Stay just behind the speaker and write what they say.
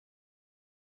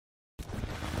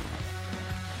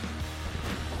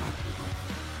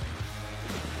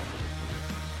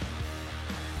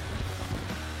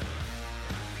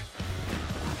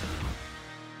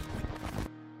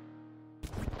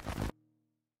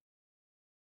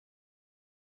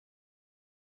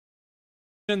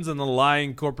And the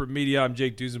lying corporate media. I'm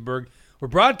Jake Duesenberg. We're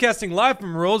broadcasting live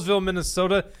from Roseville,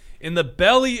 Minnesota, in the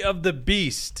belly of the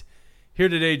beast. Here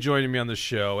today, joining me on the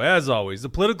show, as always, the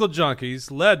political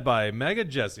junkies, led by Mega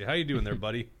Jesse. How you doing there,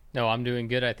 buddy? No, I'm doing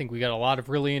good. I think we got a lot of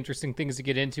really interesting things to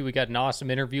get into. We got an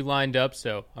awesome interview lined up,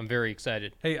 so I'm very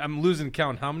excited. Hey, I'm losing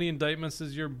count. How many indictments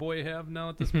does your boy have now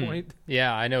at this point?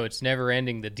 Yeah, I know. It's never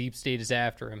ending. The deep state is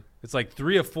after him. It's like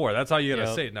 3 or 4. That's how you got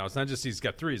to say it now. It's not just he's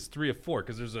got 3. It's 3 or 4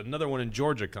 because there's another one in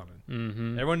Georgia coming.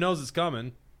 Mm-hmm. Everyone knows it's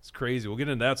coming. It's crazy. We'll get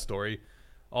into that story.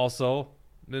 Also,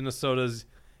 Minnesota's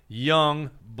young,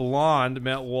 blonde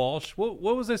Matt Walsh. What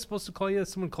was I supposed to call you?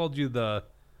 Someone called you the...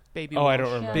 Baby Walsh. I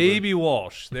don't remember. Baby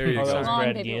Walsh. There you go. That was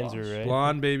Blonde Brad Baby Ganser, Walsh. right?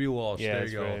 Blonde Baby Walsh. Yeah, there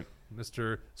you go. right.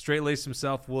 Mr. Straight-laced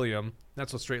himself, William.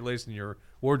 That's what straight-laced in your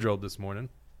wardrobe this morning.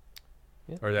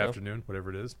 Yeah, Or the afternoon, whatever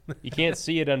it is. You can't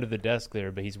see it under the desk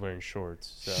there, but he's wearing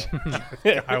shorts. So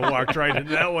I walked right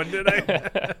into that one, didn't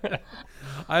I?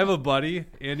 I have a buddy,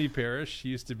 Andy Parrish. He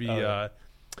used to be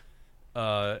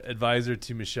advisor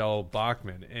to Michelle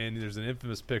Bachmann. And there's an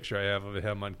infamous picture I have of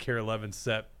him on Care 11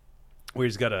 set where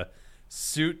he's got a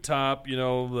suit top,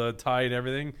 the tie and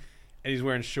everything, and he's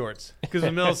wearing shorts because it's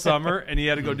the middle of summer and he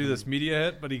had to go do this media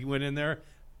hit, but he went in there.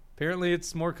 Apparently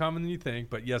it's more common than you think,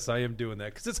 but yes, I am doing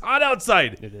that because it's hot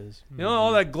outside. it is.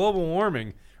 All that global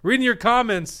warming. Reading your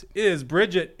comments is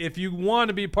Bridget. If you want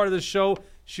to be part of the show,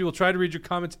 she will try to read your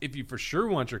comments. If you for sure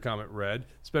want your comment read,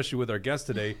 especially with our guest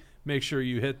today, make sure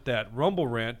you hit that Rumble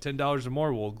rant, $10 or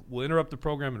more. We'll interrupt the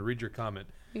program and read your comment.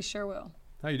 We sure will.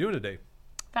 How you doing today?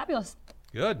 Fabulous.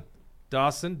 Good.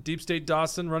 Dawson, Deep State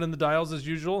Dawson, running the dials as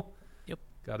usual. Yep.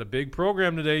 Got a big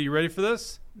program today. You ready for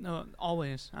this? No,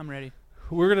 always. I'm ready.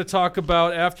 We're going to talk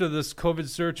about after this COVID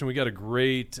surge, and we got a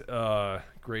great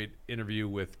interview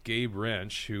with Gabe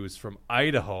Rench, who is from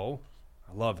Idaho.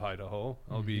 I love Idaho.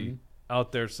 I'll be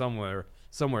out there somewhere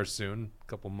soon, a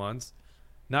couple months.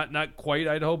 Not quite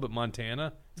Idaho, but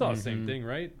Montana. It's all the same thing,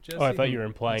 right, Jesse? Oh, I thought you were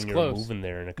implying It's you close. were moving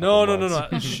there in a couple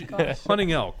months. No.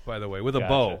 Hunting elk, by the way, with a Gotcha.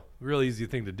 bow. Real easy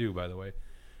thing to do, by the way.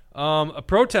 A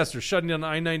protester shutting down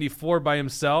I-94 by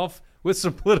himself with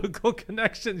some political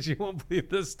connections. You won't believe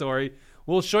this story.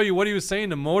 We'll show you what he was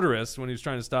saying to motorists when he was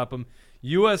trying to stop them.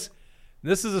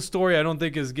 This is a story I don't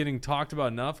think is getting talked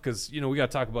about enough because, we got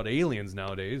to talk about aliens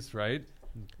nowadays, right?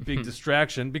 Big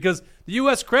distraction because the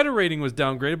U.S. credit rating was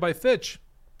downgraded by Fitch.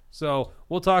 So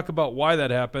we'll talk about why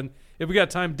that happened. If we got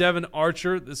time, Devon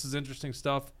Archer, this is interesting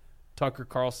stuff. Tucker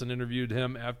Carlson interviewed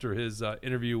him after his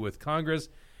interview with Congress.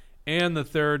 And the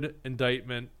third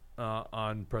indictment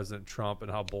on President Trump and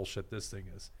how bullshit this thing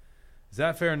is. Is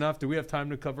that fair enough? Do we have time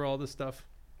to cover all this stuff?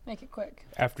 Make it quick.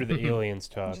 After the aliens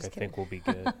talk, just I think we'll be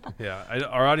good. Yeah,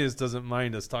 our audience doesn't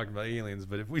mind us talking about aliens,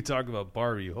 but if we talk about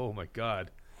Barbie, oh my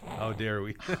God, how dare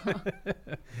we?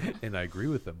 And I agree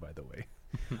with them, by the way.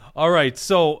 All right,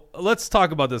 so let's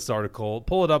talk about this article.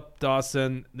 Pull it up,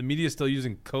 Dawson. The media is still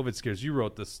using COVID scares. You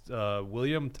wrote this,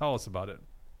 William. Tell us about it.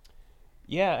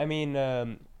 Yeah, I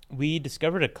mean, we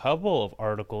discovered a couple of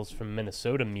articles from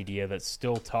Minnesota media that's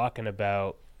still talking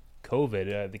about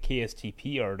COVID. The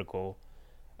KSTP article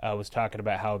was talking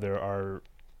about how there are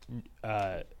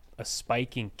a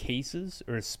spike in cases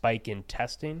or a spike in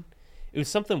testing. It was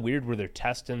something weird where they're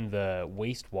testing the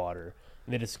wastewater.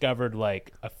 And they discovered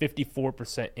like a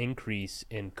 54% increase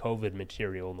in COVID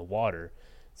material in the water.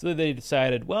 So they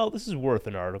decided, well, this is worth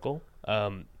an article.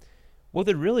 What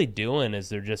they're really doing is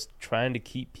they're just trying to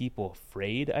keep people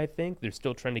afraid, I think. They're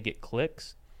still trying to get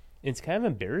clicks. And it's kind of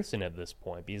embarrassing at this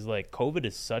point because like COVID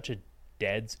is such a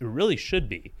it really should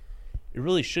be. It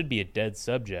really should be a dead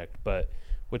subject. But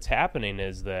what's happening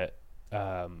is that,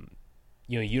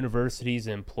 universities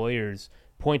and employers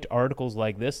point to articles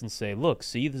like this and say, look,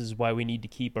 see, this is why we need to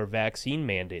keep our vaccine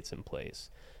mandates in place.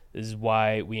 This is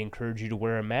why we encourage you to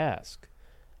wear a mask.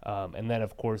 And then,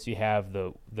 of course, you have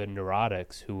the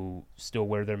neurotics who still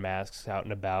wear their masks out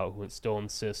and about, who still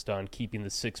insist on keeping the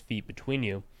 6 feet between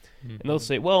you. Mm-hmm. And they'll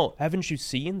say, well, haven't you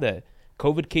seen that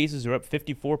COVID cases are up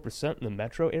 54% in the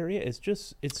metro area? It's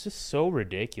just so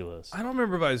ridiculous. I don't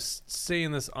remember if I was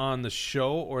saying this on the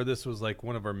show or this was like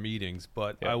one of our meetings,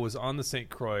 but I was on the St.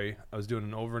 Croix. I was doing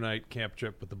an overnight camp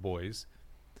trip with the boys.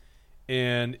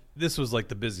 And this was like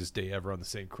the busiest day ever on the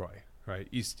St. Croix, right?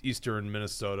 Eastern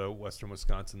Minnesota, western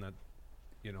Wisconsin, that,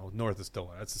 north of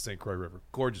Stillwater. That's the St. Croix River.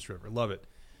 Gorgeous river. Love it.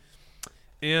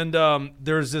 And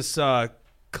there's this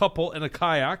couple in a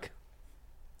kayak.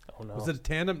 Oh, no. Was it a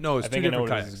tandem? No, it's two I know different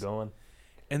where kayaks. this is going.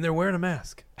 And they're wearing a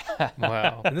mask.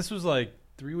 Wow. And this was like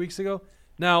 3 weeks ago.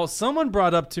 Now, someone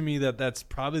brought up to me that that's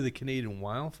probably the Canadian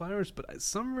wildfires, but for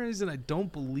some reason I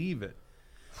don't believe it.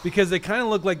 because they kind of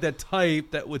look like that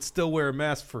type that would still wear a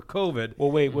mask for COVID.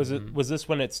 Well, wait, was this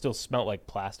when it still smelled like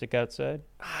plastic outside?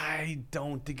 I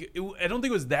don't think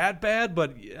it was that bad,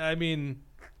 but I mean,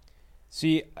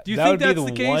 see, do you that think would be that's the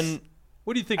the case? one.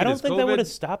 What do you think? I it don't is, think COVID? that would have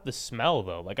stopped the smell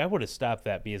though. Like I would have stopped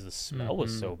that because the smell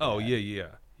was so bad. Oh yeah.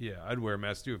 I'd wear a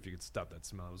mask too if you could stop that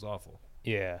smell. It was awful.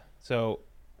 Yeah. So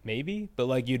maybe, but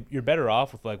like you're better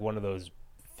off with like one of those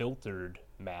filtered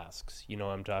masks. You know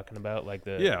what I'm talking about? Like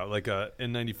the Like a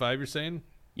N95. You're saying?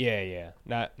 yeah.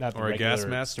 Not the Or a regular gas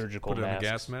mask? surgical Put it on a masks.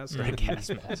 gas mask? Or a gas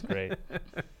mask, right?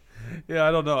 Yeah,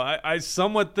 I don't know. I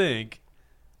somewhat think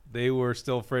they were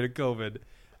still afraid of COVID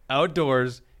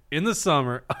outdoors in the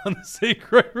summer on the St.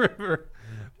 Croix River.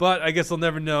 But I guess I'll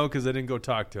never know because I didn't go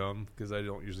talk to them because I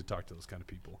don't usually talk to those kind of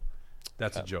people.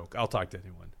 That's a joke. I'll talk to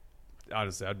anyone.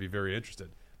 Honestly, I'd be very interested.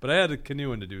 But I had a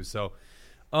canoeing to do. So,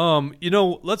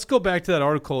 let's go back to that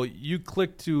article. You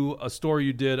clicked to a story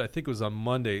you did, I think it was on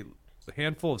Monday, a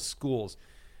handful of schools.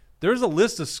 There's a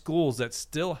list of schools that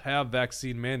still have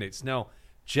vaccine mandates. Now,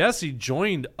 Jesse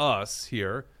joined us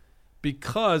here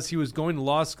because he was going to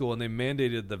law school and they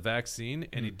mandated the vaccine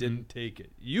and he didn't take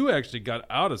it. You actually got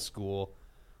out of school,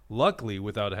 luckily,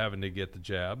 without having to get the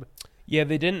jab. Yeah,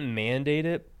 they didn't mandate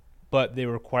it, but they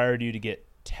required you to get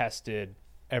tested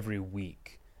every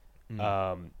week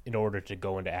in order to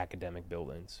go into academic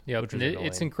buildings. Yeah, which was it's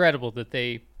annoying. incredible that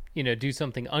they, do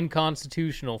something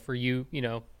unconstitutional for you,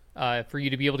 for you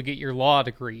to be able to get your law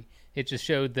degree. It just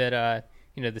showed that,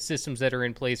 the systems that are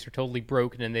in place are totally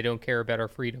broken and they don't care about our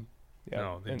freedom. Yeah.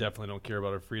 No, they definitely don't care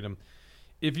about our freedom.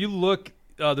 If you look,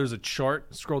 there's a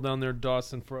chart. Scroll down there,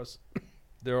 Dawson, for us.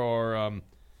 There are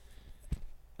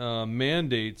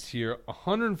mandates here.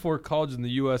 104 colleges in the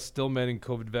U.S. still mandating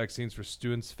COVID vaccines for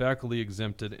students, faculty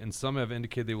exempted, and some have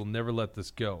indicated they will never let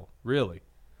this go. Really?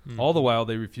 All the while,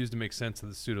 they refuse to make sense of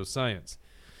the pseudoscience,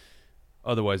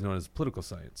 otherwise known as political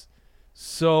science.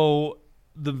 So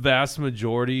the vast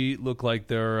majority look like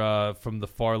they're from the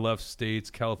far left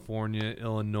states, California,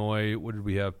 Illinois. What did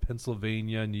we have?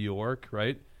 Pennsylvania, New York,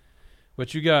 right?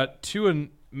 But you got two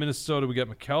in Minnesota. We got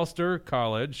McAllister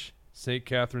College, St.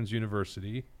 Catherine's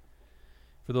University.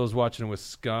 For those watching in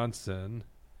Wisconsin,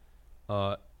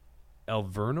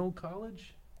 Alverno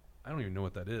College? I don't even know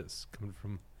what that is. Coming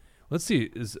from, let's see,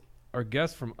 is our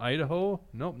guest from Idaho?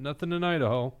 Nope, nothing in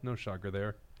Idaho. No shocker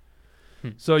there.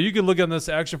 So you can look on this,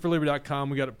 actionforliberty.com.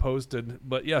 We got it posted.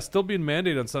 But yeah, still being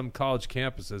mandated on some college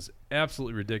campuses.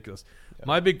 Absolutely ridiculous. Yeah.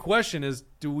 My big question is,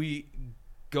 do we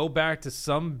go back to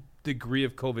some degree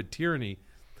of COVID tyranny?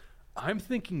 I'm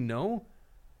thinking no,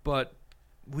 but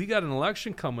we got an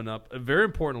election coming up, a very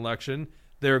important election.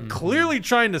 They're clearly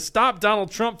trying to stop Donald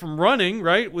Trump from running,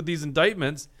 right, with these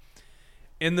indictments.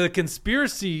 And the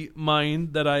conspiracy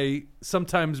mind that I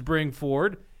sometimes bring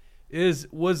forward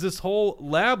was this whole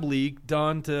lab leak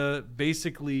done to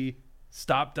basically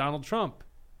stop Donald Trump,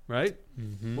 right?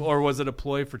 Or was it a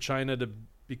ploy for China to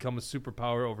become a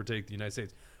superpower, overtake the United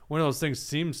States? One of those things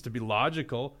seems to be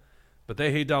logical, but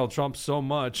they hate Donald Trump so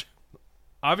much.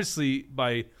 Obviously,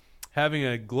 by having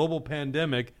a global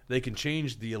pandemic, they can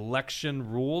change the election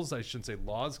rules. I shouldn't say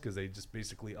laws, because they just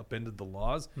basically upended the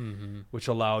laws, which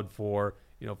allowed for,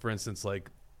 for instance, like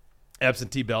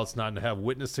absentee ballots not to have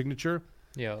witness signature.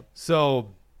 Yeah.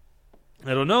 So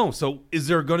I don't know. So is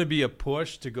there going to be a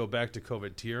push to go back to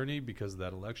COVID tyranny because of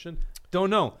that election? Don't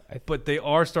know. But they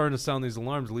are starting to sound these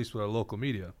alarms, at least with our local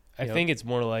media. I think it's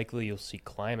more likely you'll see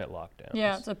climate lockdowns.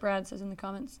 Yeah, that's what Brad says in the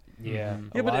comments. Yeah.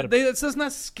 Yeah, but that's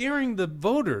not scaring the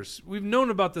voters. We've known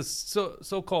about this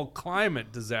so-called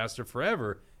climate disaster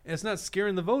forever, and it's not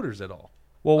scaring the voters at all.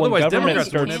 Well, when Otherwise, government Democrats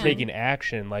starts wouldn't. taking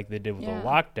action like they did with Yeah. the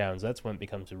lockdowns, that's when it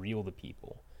becomes real to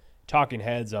people. Talking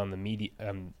heads on the media,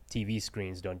 TV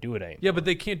screens don't do it anymore. Yeah, but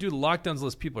they can't do the lockdowns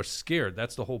unless people are scared.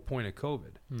 That's the whole point of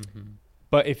COVID.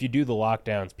 But if you do the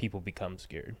lockdowns, people become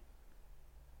scared.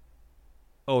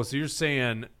 Oh, so you're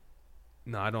saying?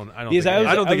 No, I don't. Because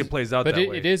I don't think it plays out But that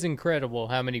way. it is incredible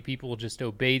how many people just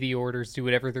obey the orders, do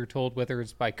whatever they're told, whether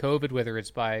it's by COVID, whether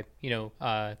it's by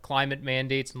climate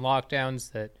mandates and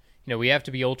lockdowns. That we have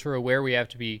to be ultra aware, we have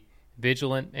to be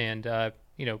vigilant, and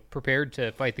prepared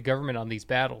to fight the government on these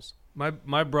battles.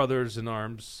 My brothers in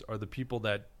arms are the people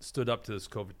that stood up to this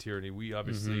COVID tyranny. We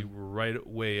obviously were right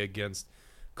away against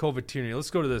COVID tyranny.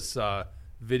 Let's go to this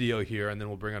video here, and then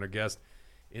we'll bring on our guest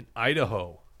in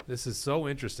Idaho. This is so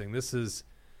interesting. This is,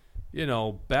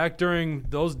 back during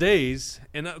those days.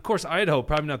 And, of course, Idaho,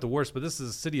 probably not the worst, but this is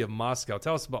the city of Moscow.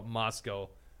 Tell us about Moscow,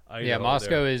 Idaho. Yeah,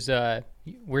 Moscow is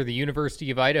where the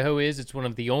University of Idaho is. It's one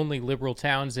of the only liberal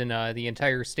towns in the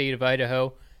entire state of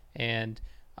Idaho. And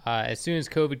as soon as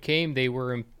COVID came, they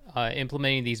were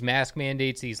implementing these mask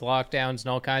mandates, these lockdowns, and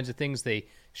all kinds of things. They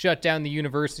shut down the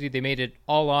university. They made it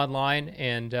all online,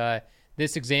 and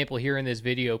this example here in this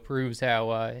video proves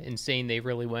how insane they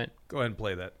really went. Go ahead and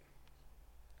play that.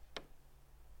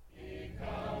 He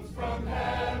comes from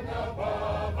heaven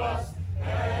above us,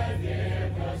 and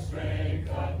in the strength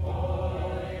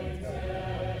appointed.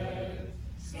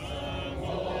 Some will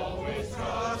always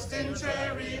trust in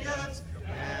chariots,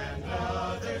 and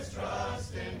others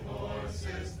trust in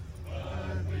horses.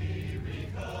 But we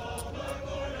recall the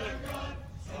Lord our God,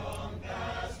 strong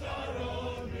past our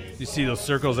own resources. You see those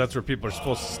circles? That's where people are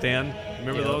supposed to stand.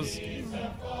 Remember those?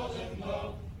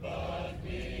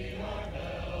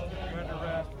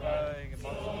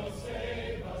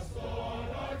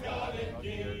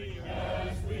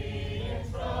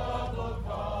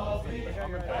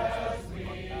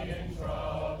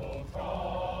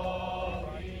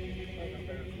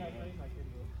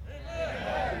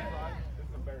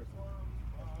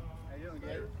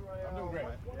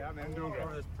 I'm doing great.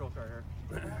 This patrol car here.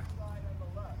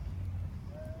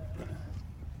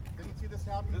 Didn't see this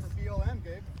happen for BLM,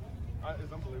 Gabe.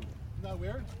 It's unbelievable. Isn't that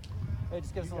weird? Hey,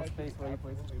 just give us a little space, will you,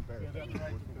 please?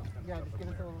 Yeah, just give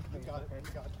us a little space. Got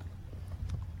it.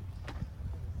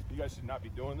 You guys should not be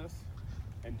doing this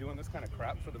and doing this kind of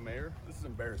crap for the mayor. This is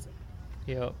embarrassing.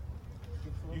 Yep.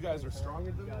 You guys are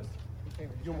stronger than this.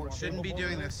 You're more Shouldn't be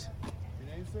doing this.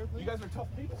 Your name, sir? You guys are tough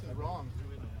people. This is wrong.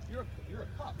 You're a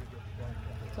cop.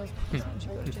 Those people should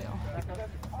go to jail.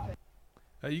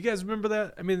 You guys remember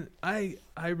that? I mean, I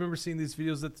remember seeing these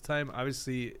videos at the time.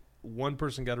 Obviously, one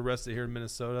person got arrested here in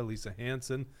Minnesota, Lisa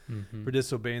Hansen, for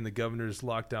disobeying the governor's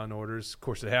lockdown orders. Of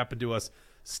course, it happened to us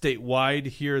statewide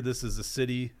here. This is a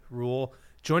city rule.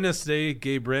 Join us today,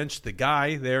 Gabe Rench, the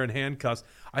guy there in handcuffs.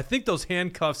 I think those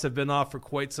handcuffs have been off for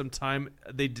quite some time.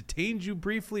 They detained you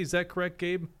briefly. Is that correct,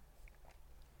 Gabe?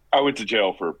 I went to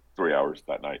jail for 3 hours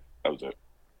that night. That was it.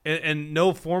 And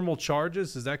no formal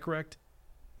charges. Is that correct?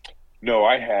 No,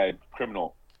 I had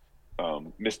criminal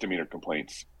misdemeanor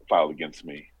complaints filed against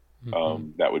me.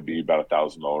 That would be about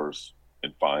 $1,000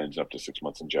 in fines, up to 6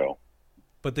 months in jail.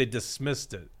 But they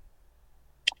dismissed it.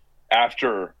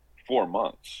 After 4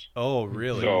 months. Oh,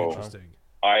 really? So Interesting.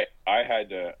 I had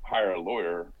to hire a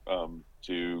lawyer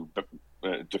to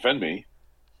defend me,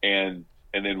 and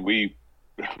then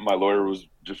my lawyer was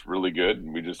just really good,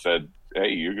 and we just said, hey,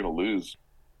 you're going to lose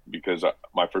because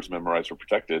my First Amendment rights were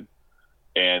protected.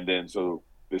 And then so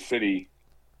the city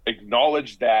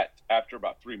acknowledged that after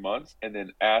about 3 months, and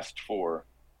then asked for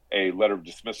a letter of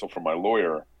dismissal from my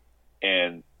lawyer.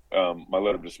 And my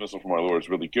letter of dismissal from my lawyer is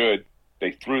really good.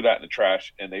 They threw that in the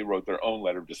trash, and they wrote their own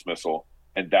letter of dismissal.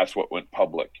 And that's what went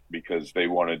public because they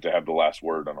wanted to have the last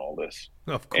word on all this.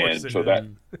 Of course.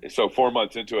 And so 4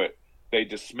 months into it, they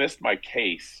dismissed my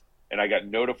case, and I got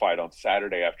notified on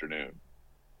Saturday afternoon.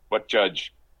 What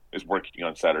judge is working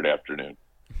on Saturday afternoon?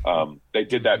 They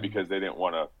did that because they didn't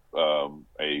want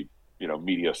a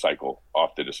media cycle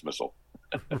off the dismissal.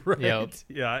 Right. Yep.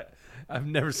 Yeah. I've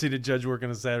never seen a judge work on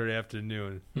a Saturday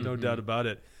afternoon. No doubt about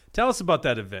it. Tell us about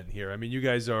that event here. I mean, you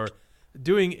guys are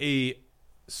doing a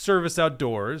service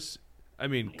outdoors. I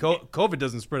mean, COVID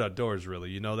doesn't spread outdoors,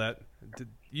 really. You know that?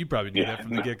 You probably knew that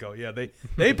from the get-go. Yeah, they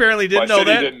apparently didn't know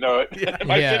that. Didn't know it.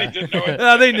 My city didn't know it.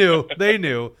 No, they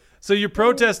knew. So you're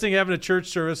protesting having a church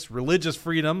service, religious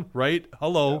freedom, right?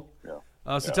 Hello.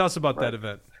 Yeah. So tell us about that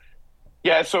event.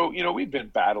 Yeah, so, we've been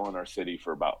battling our city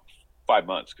for about 5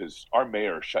 months because our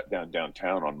mayor shut down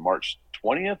downtown on March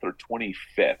 20th or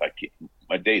 25th.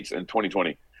 My dates in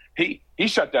 2020. He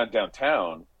shut down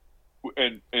downtown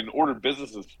and ordered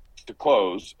businesses to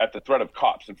close at the threat of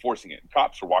cops enforcing it. And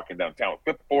cops were walking downtown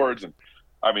with clipboards, and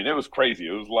I mean, it was crazy.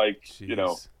 It was like,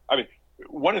 Jeez.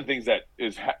 One of the things that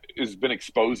has been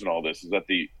exposed in all this is that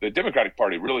the Democratic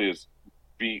Party really is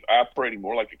operating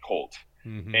more like a cult,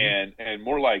 and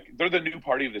more like they're the new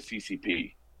party of the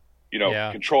CCP,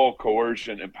 control,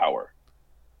 coercion, and power.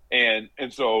 And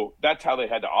so that's how they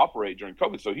had to operate during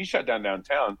COVID. So he shut down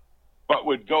downtown, but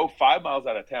would go 5 miles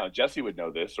out of town. Jesse would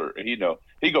know this, or he'd know.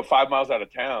 He'd go 5 miles out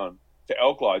of town to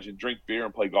Elk Lodge and drink beer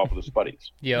and play golf with his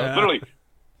buddies. Yeah. Literally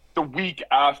the week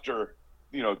after,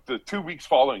 the 2 weeks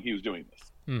following, he was doing this.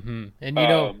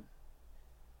 And,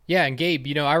 yeah, and Gabe,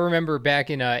 I remember back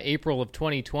in April of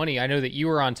 2020, I know that you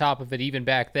were on top of it even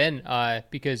back then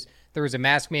because there was a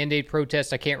mask mandate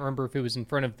protest. I can't remember if it was in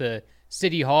front of the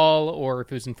city hall or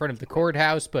if it was in front of the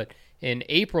courthouse, but in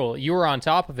April, you were on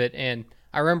top of it. And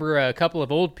I remember a couple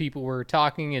of old people were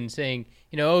talking and saying,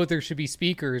 there should be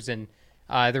speakers, and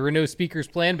there were no speakers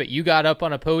planned, but you got up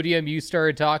on a podium, you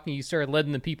started talking, you started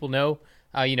letting the people know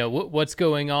what's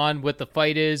going on, what the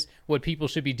fight is, what people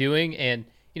should be doing. And,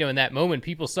 in that moment,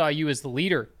 people saw you as the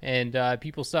leader, and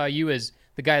people saw you as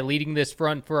the guy leading this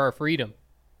front for our freedom.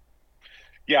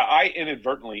 Yeah, I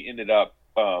inadvertently ended up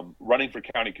running for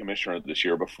county commissioner this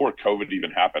year before COVID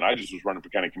even happened. I just was running for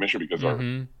county commissioner because our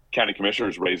county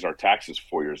commissioners raised our taxes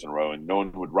 4 years in a row, and no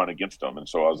one would run against them. And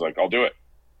so I was like, I'll do it.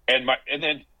 And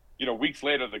then, weeks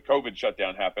later, the COVID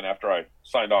shutdown happened after I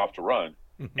signed off to run.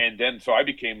 And then, so I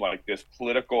became like this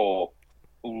political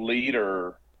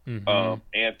leader,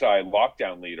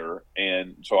 anti-lockdown leader.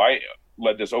 And so I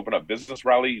led this open up business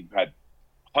rally, had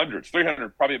hundreds,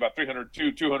 300, probably about 300,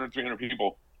 200, 300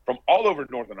 people from all over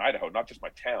northern Idaho, not just my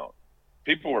town.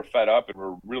 People were fed up and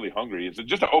were really hungry. It's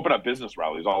just to open up business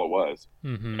rallies, all it was.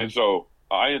 And so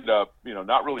I ended up,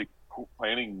 not really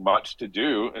planning much to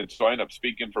do. And so I ended up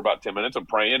speaking for about 10 minutes and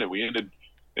praying, and we ended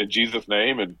in Jesus'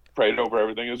 name and prayed over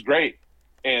everything. It was great.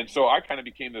 And so I kind of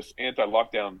became this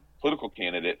anti-lockdown political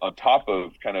candidate on top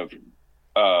of kind of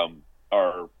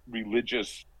our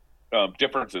religious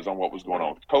differences on what was going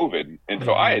on with COVID. And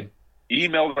so I had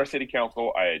emailed our city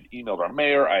council, I had emailed our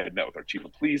mayor, I had met with our chief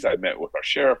of police, I had met with our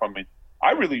sheriff. I mean,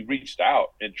 I really reached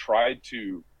out and tried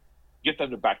to get them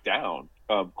to back down.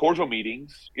 Cordial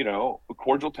meetings,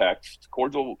 cordial texts,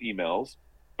 cordial emails,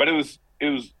 but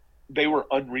they were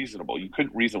unreasonable. You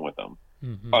couldn't reason with them.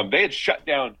 They had shut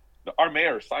down. Our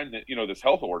mayor signed this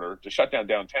health order to shut down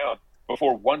downtown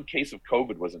before one case of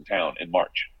COVID was in town in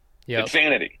March.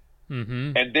 Insanity.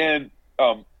 And then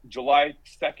July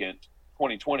 2nd,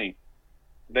 2020,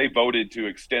 they voted to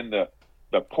extend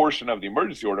the portion of the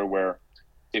emergency order where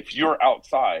if you're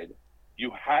outside,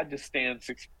 you had to stand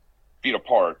 6 feet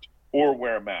apart or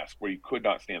wear a mask, where you could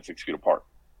not stand 6 feet apart.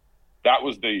 That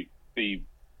was the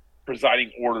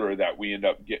presiding order that we end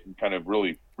up getting kind of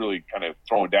really, really kind of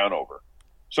throwing down over.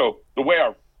 So the way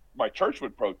my church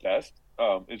would protest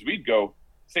is we'd go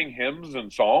sing hymns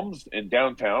and psalms in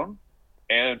downtown,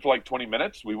 and for like 20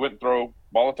 minutes, we wouldn't throw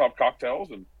Molotov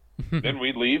cocktails, and then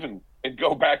we'd leave and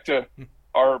go back to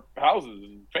our houses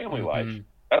and family life.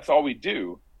 That's all we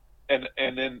do. And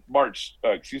then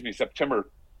September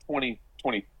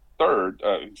 23rd,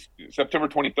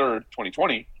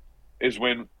 2020 is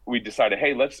when we decided,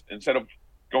 hey, let's, instead of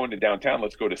going to downtown,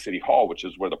 let's go to City Hall, which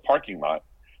is where the parking lot,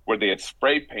 where they had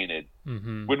spray painted.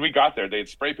 When we got there, they had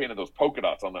spray painted those polka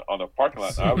dots on the parking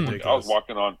lot. I was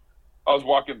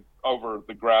walking over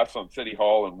the grass on City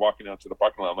Hall and walking out to the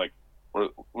parking lot. I'm like,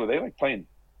 were they like playing,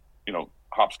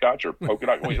 hopscotch or polka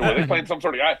dot? Were they playing some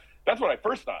sort of? That's what I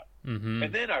first thought.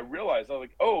 And then I realized, I was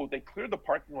like, oh, they cleared the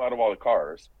parking lot of all the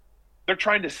cars. They're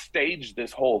trying to stage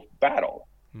this whole battle.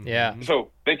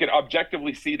 So they could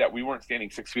objectively see that we weren't standing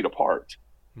 6 feet apart.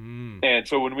 And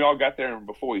so when we all got there and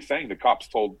before we sang, the cops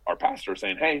told our pastor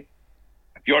saying, hey,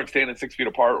 if you aren't standing 6 feet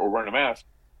apart or wearing a mask,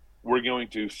 we're going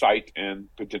to cite and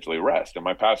potentially arrest. And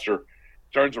my pastor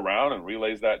turns around and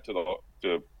relays that to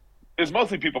it's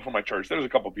mostly people from my church. There's a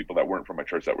couple of people that weren't from my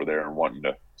church that were there and wanting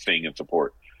to sing and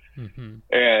support.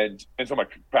 And so my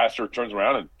pastor turns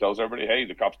around and tells everybody, hey,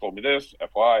 the cops told me this,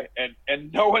 FYI,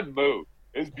 and no one moved.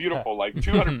 It's beautiful. Like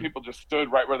 200 people just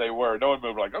stood right where they were. No one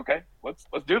moved. Like, okay, let's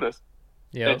do this.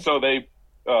 And so they,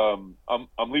 I'm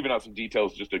leaving out some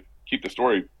details just to keep the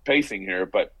story pacing here,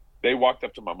 but they walked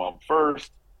up to my mom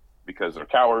first because they're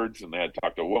cowards and they had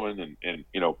talked to a woman and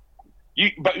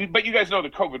but you guys know the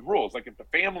COVID rules. Like if the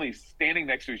family's standing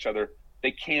next to each other,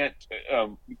 they can't,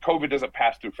 COVID doesn't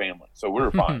pass through family. So we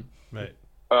were fine. Right.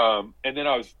 And then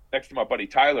I was next to my buddy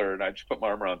Tyler, and I just put my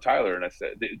arm around Tyler, and I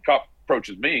said, the cop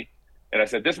approaches me, and I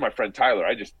said, this is my friend Tyler.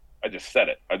 I just said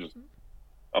it.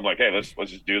 I'm like, hey, let's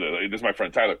just do this. This is my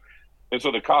friend Tyler. And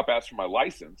so the cop asked for my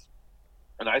license,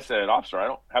 and I said, officer, I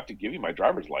don't have to give you my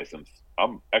driver's license.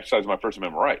 I'm exercising my First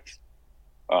Amendment rights.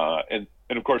 And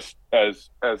of course, as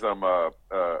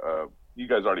you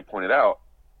guys already pointed out,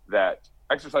 that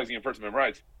exercising your First Amendment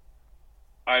rights,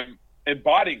 I'm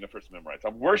embodying the First Amendment rights.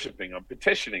 I'm worshiping, I'm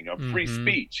petitioning, I'm free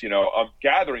speech, I'm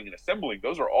gathering and assembling.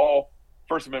 Those are all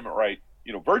First Amendment right,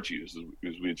 virtues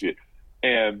as we see it.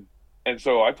 And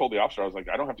so I told the officer, I was like,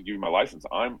 I don't have to give you my license.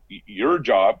 Your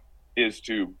job is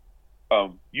to,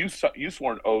 you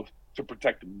swore an oath to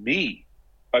protect me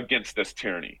against this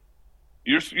tyranny.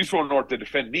 You swore an oath to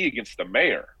defend me against the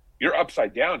mayor. You're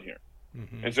upside down here.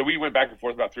 And so we went back and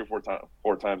forth about 3 or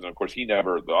 4 times. And of course,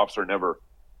 the officer never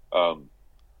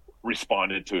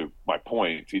responded to my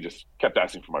points. He just kept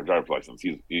asking for my driver's license.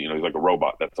 He's like a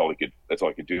robot. That's all he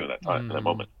could do in that time, in that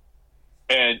moment.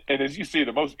 And as you see,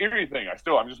 the most eerie thing,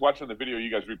 I'm just watching the video you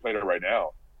guys replayed it right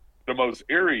now. The most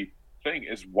eerie thing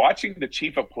is watching the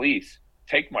chief of police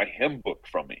take my hymn book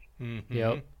from me.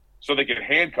 Yep. So they could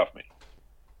handcuff me.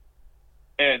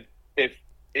 And if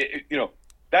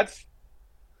that's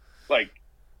like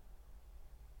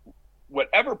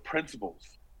whatever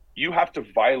principles you have to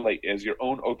violate as your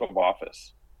own oath of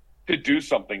office to do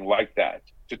something like that,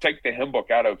 to take the hymn book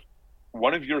out of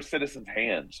one of your citizens'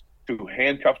 hands, to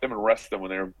handcuff them and arrest them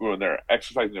when they're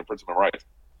exercising their principal rights.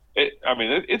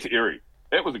 It's eerie.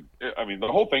 The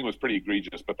whole thing was pretty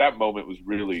egregious, but that moment was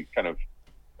really kind of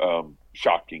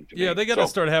shocking to me. Yeah, they got to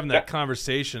start having that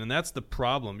conversation, and that's the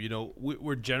problem.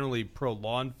 We're generally pro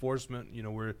law enforcement.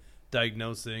 We're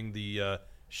diagnosing the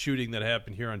shooting that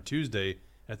happened here on Tuesday.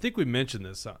 I think we mentioned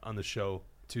this on the show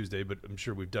Tuesday, but I'm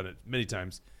sure we've done it many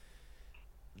times.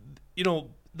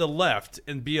 The left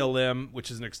and BLM, which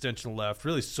is an extension of left,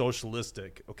 really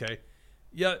socialistic, okay?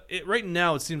 Yeah, right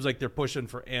now it seems like they're pushing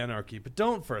for anarchy, but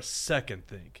don't for a second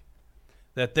think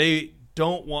that they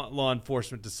don't want law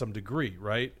enforcement to some degree,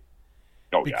 right?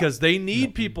 Oh, because they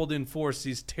need people to enforce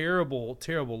these terrible,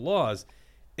 terrible laws.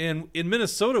 And in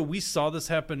Minnesota, we saw this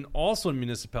happen also in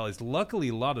municipalities. Luckily,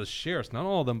 a lot of sheriffs, not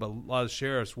all of them, but a lot of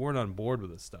sheriffs weren't on board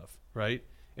with this stuff, right?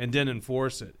 And didn't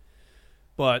enforce it.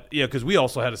 But, yeah, because we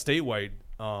also had a statewide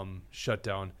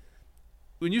shutdown.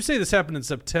 When you say this happened in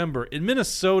September, in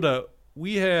Minnesota,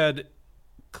 we had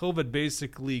COVID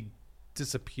basically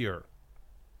disappear,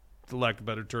 for lack of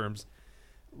better terms,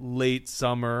 late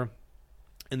summer.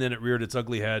 And then it reared its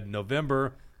ugly head in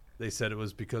November. They said it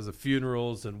was because of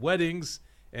funerals and weddings.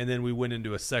 And then we went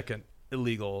into a second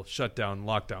illegal shutdown,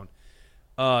 lockdown.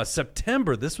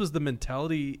 September, this was the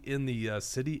mentality in the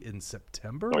city in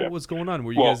September? Oh, yeah. What was going on?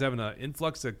 Were you guys having an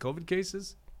influx of COVID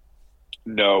cases?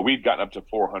 No, we'd gotten up to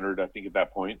 400, I think, at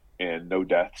that point, and no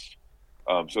deaths.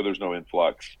 So there's no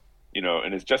influx.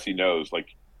 And as Jesse knows,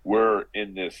 like, we're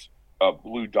in this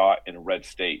blue dot in a red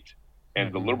state.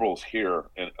 And the liberals here,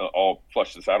 and I'll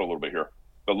flesh this out a little bit here,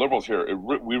 the liberals here,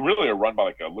 we really are run by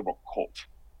like a liberal cult.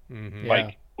 Mm-hmm. Yeah.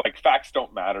 Like facts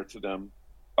don't matter to them.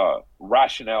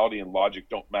 Rationality and logic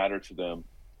don't matter to them.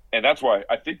 And that's why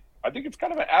I think it's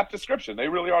kind of an apt description. They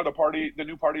really are the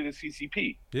new party, the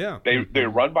CCP. Yeah. They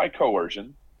run by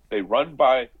coercion. They run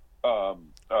by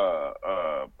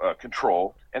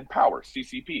control and power,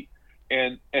 CCP.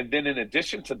 And then in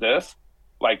addition to this,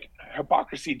 like,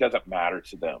 hypocrisy doesn't matter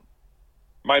to them.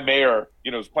 My mayor,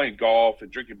 is playing golf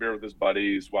and drinking beer with his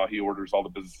buddies while he orders all the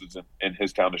businesses in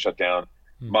his town to shut down.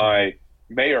 Mm-hmm. My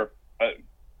mayor,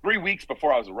 3 weeks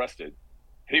before I was arrested,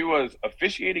 he was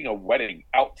officiating a wedding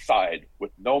outside with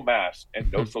no mask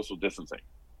and no social distancing.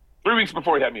 3 weeks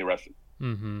before he had me arrested.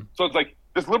 Mm-hmm. So it's like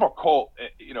this liberal cult,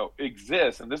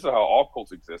 exists, and this is how all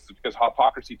cults exist, is because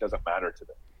hypocrisy doesn't matter to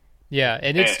them. Yeah,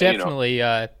 and it's definitely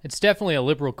a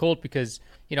liberal cult because,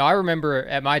 I remember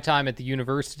at my time at the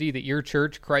university that your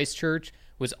church, Christ Church,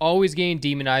 was always getting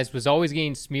demonized, was always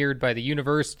getting smeared by the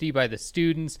university, by the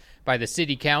students, by the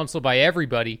city council, by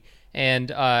everybody.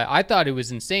 And I thought it was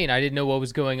insane. I didn't know what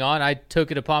was going on. I took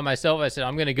it upon myself. I said,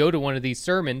 I'm going to go to one of these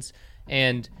sermons.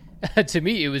 And to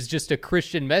me, it was just a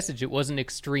Christian message. It wasn't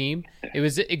extreme. It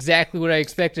was exactly what I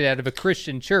expected out of a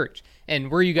Christian church. And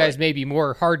were you guys maybe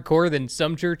more hardcore than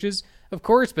some churches? Of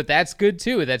course, but that's good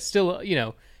too. That's still,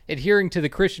 adhering to the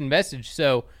Christian message.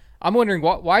 So I'm wondering,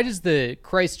 why does the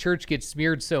Christ Church get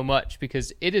smeared so much?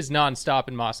 Because it is nonstop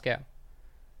in Moscow.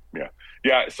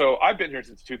 Yeah. So I've been here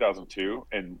since 2002,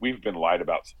 and we've been lied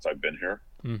about since I've been here.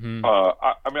 Mm-hmm.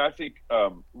 I think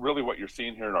really what you're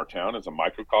seeing here in our town is a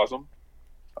microcosm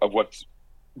of what's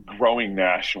growing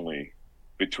nationally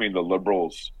between the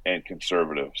liberals and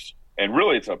conservatives. And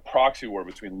really, it's a proxy war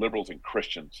between liberals and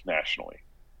Christians nationally.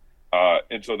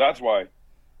 And so that's why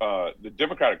the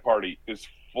Democratic Party is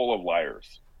full of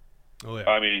liars. Oh, yeah.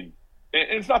 I mean,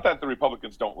 it's not that the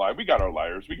Republicans don't lie. We got our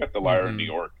liars. We got the liar in New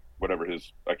York, whatever I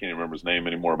can't even remember his name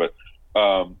anymore, but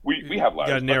we have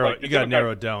liars. You got to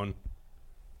narrow it down.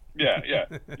 Yeah.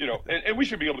 And we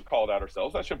should be able to call it out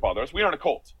ourselves. That shouldn't bother us. We aren't a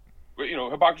cult.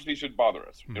 Hypocrisy shouldn't bother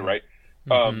us, right?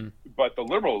 But the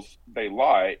liberals, they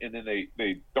lie, and then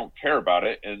they don't care about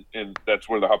it, and that's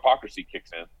where the hypocrisy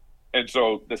kicks in. And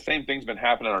so the same thing's been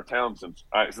happening in our town since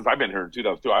I've been here in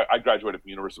 2002. I graduated from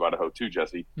the University of Idaho too,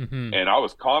 Jesse, and I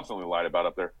was constantly lied about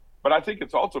up there. But I think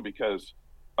it's also because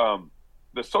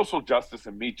the social justice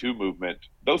and Me Too movement,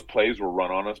 those plays were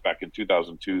run on us back in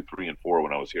 2002, 3, and 4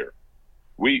 when I was here.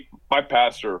 My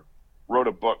pastor wrote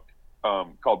a book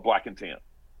called Black and Tan,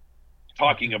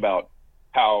 talking about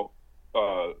how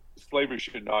slavery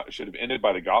should have ended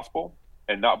by the gospel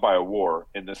and not by a war.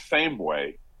 In the same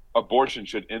way, abortion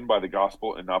should end by the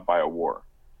gospel and not by a war,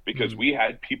 because we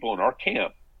had people in our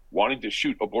camp wanting to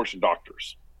shoot abortion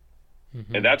doctors.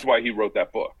 And that's why he wrote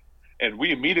that book. And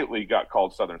we immediately got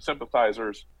called Southern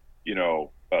sympathizers.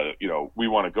 we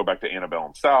want to go back to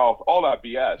antebellum South, all that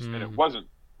BS. And it wasn't,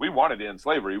 we wanted to end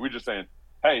slavery. We're just saying,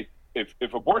 hey,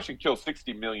 if abortion kills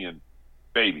 60 million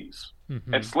babies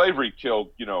and slavery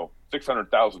killed,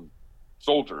 600,000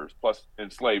 soldiers plus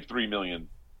enslaved 3 million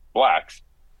blacks,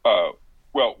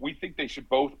 well, we think they should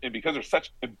both, and because there's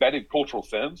such embedded cultural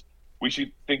sins, we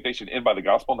should think they should end by the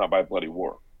gospel, not by bloody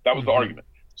war. That was the argument.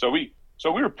 So we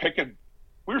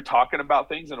were talking about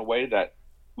things in a way that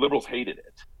liberals hated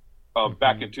it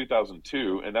back in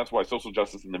 2002, and that's why social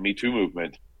justice and the Me Too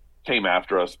movement came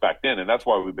after us back then, and that's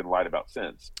why we've been lied about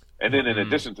since. And then in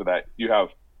addition to that, you have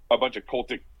a bunch of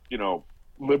cultic,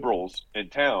 liberals in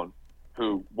town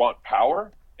who want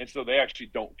power, and so they actually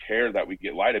don't care that we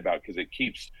get lied about because it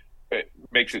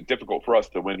makes it difficult for us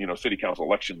to win, city council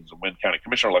elections and win county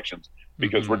commissioner elections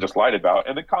because we're just lied about.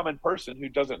 And the common person who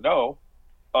doesn't know,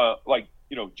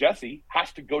 Jesse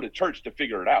has to go to church to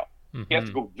figure it out. He has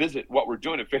to go visit what we're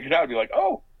doing and figure it out and be like,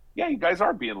 oh, yeah, you guys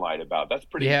are being lied about. That's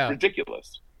pretty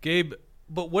ridiculous. Gabe,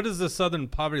 but what does the Southern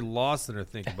Poverty Law Center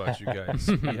think about you guys?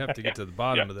 We have to get to the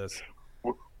bottom of this.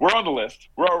 We're on the list.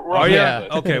 We're on the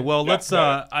list. Okay, well, let's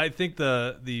I think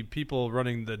the people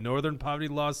running the Northern Poverty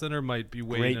Law Center might be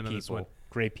weighing in on this one.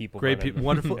 Great people.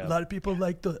 Wonderful. A lot of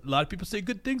people say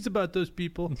good things about those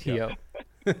people. Yeah.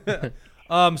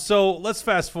 So let's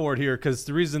fast forward here, because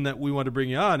the reason that we want to bring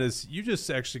you on is you just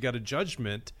actually got a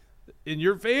judgment in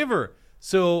your favor.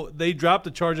 So they dropped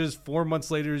the charges 4 months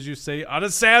later, as you say. On a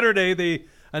Saturday, they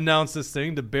announced this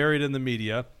thing to bury it in the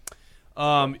media.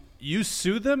 You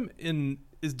sued them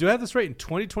do I have this right, in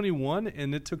 2021,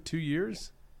 and it took 2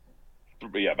 years?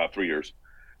 Yeah, about 3 years.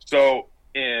 So,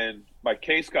 and my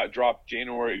case got dropped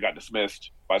January, it got dismissed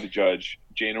by the judge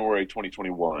January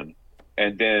 2021,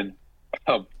 and then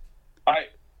me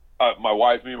and my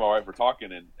wife were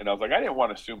talking, and I was like, I didn't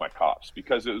want to sue my cops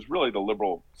because it was really the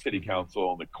liberal city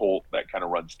council and the cult that kind of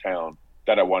runs town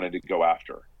that I wanted to go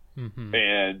after.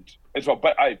 And so,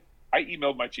 but I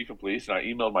emailed my chief of police and I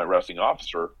emailed my arresting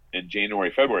officer in January,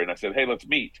 February, and I said, hey, let's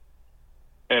meet.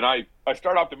 And I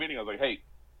started off the meeting, I was like, hey,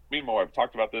 me and my wife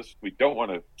talked about this. We don't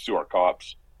want to sue our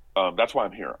cops. That's why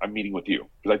I'm here. I'm meeting with you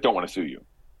because I don't want to sue you.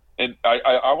 And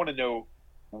I want to know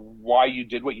why you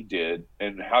did what you did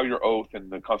and how your oath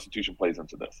and the Constitution plays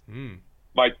into this.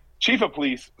 My chief of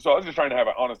police, so I was just trying to have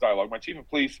an honest dialogue. My chief of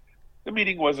police, the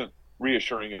meeting wasn't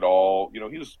reassuring at all.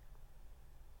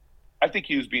 I think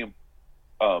he was being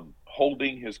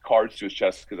holding his cards to his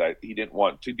chest because he didn't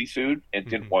want to be sued and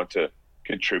didn't want to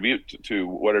contribute to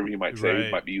whatever he might say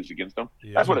might be used against him.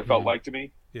 Yep. That's what it felt like to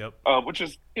me. Yep. Which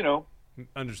is,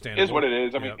 understandable. Is what it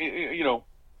is. I mean,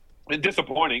 it's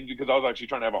disappointing because I was actually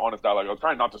trying to have an honest dialogue. I was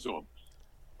trying not to sue him.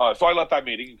 So I left that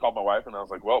meeting and called my wife, and I was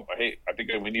like, well, hey, I think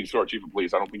we need to sue our chief of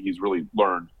police. I don't think he's really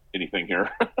learned anything here.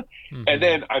 And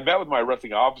then I met with my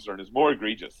arresting officer, and it's more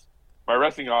egregious. My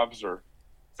arresting officer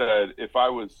said if I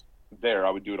was there, I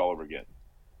would do it all over again.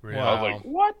 Wow. I was like,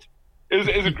 what?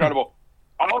 It's incredible.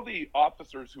 All the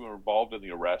officers who were involved in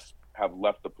the arrest have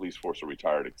left the police force or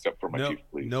retired, except for my chief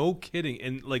of police. No kidding.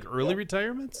 And like early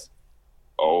retirements?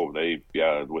 Oh,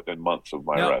 within months of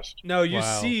my arrest. Now, you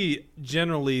see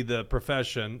generally the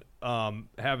profession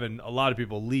having a lot of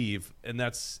people leave, and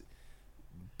that's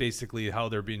basically how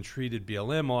they're being treated,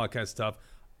 BLM, all that kind of stuff.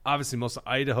 Obviously, most of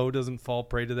Idaho doesn't fall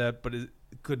prey to that, but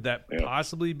could that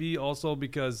possibly be also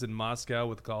because in Moscow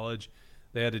with college,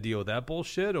 they had to deal with that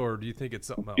bullshit, or do you think it's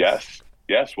something else?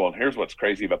 Yes. Well, and here's what's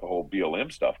crazy about the whole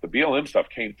BLM stuff. The BLM stuff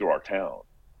came through our town.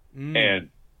 And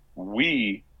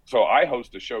so I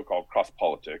host a show called Cross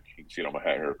Politic. You can see it on my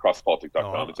hat here, crosspolitic.com.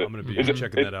 I'm going to be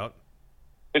checking that out.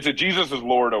 It's a Jesus is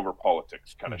Lord over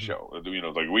politics kind of show. It's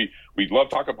like we love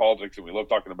talking politics and we love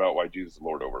talking about why Jesus is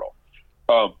Lord over it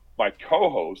all. My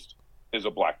co-host is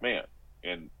a black man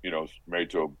and, is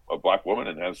married to a black woman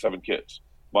and has 7 kids.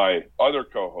 My other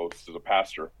co-host is a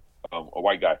pastor, a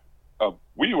white guy.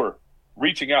 We were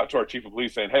reaching out to our chief of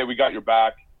police saying, hey, we got your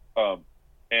back.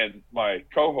 And my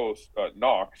co-host,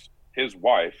 Knox, his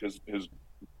wife, his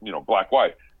black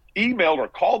wife, emailed or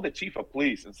called the chief of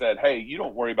police and said, hey, you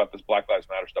don't worry about this Black Lives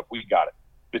Matter stuff. We got it.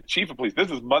 The chief of police,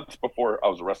 this is months before I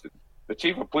was arrested. The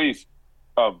chief of police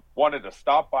wanted to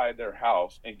stop by their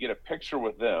house and get a picture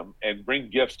with them and bring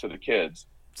gifts to the kids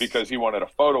because he wanted a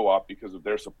photo op because of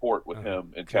their support with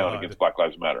him in town against Black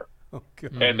Lives Matter.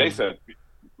 And they said,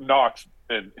 Knox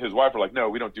and his wife were like, no,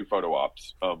 we don't do photo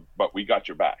ops, but we got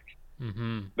your back.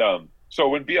 So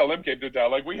when BLM came to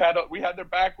town, like we had their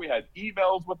back. We had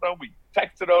emails with them. We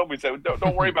texted them. We said,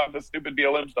 don't worry about this stupid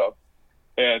BLM stuff.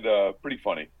 And pretty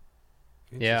funny.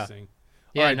 Interesting.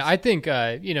 Yeah, All and right. I think,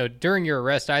 during your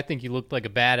arrest, I think you looked like a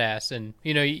badass. And,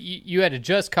 you had a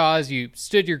just cause. You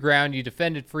stood your ground. You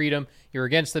defended freedom. You were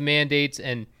against the mandates.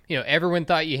 And, everyone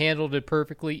thought you handled it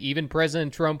perfectly. Even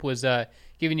President Trump was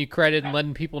giving you credit and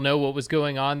letting people know what was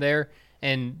going on there.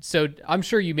 And so I'm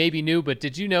sure you maybe knew, but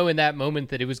did you know in that moment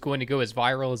that it was going to go as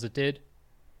viral as it did?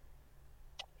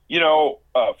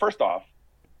 First off,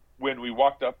 when we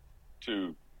walked up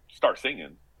to start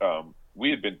singing, we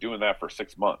had been doing that for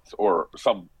 6 months, or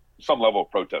some level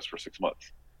of protest for 6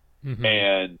 months. Mm-hmm.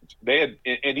 And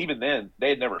and even then they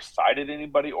had never cited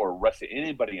anybody or arrested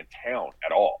anybody in town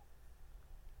at all.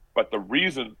 But the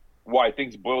reason why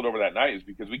things boiled over that night is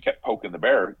because we kept poking the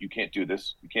bear. You can't do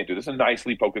this. You can't do this. And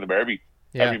nicely poking the bear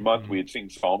every month. We had sing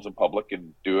psalms in public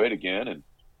and do it again.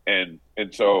 And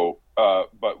so,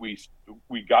 but we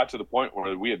got to the point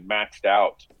where we had maxed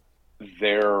out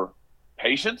their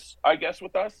patience, I guess,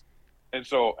 with us. And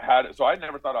so I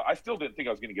never thought, I still didn't think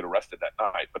I was going to get arrested that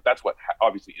night, but that's what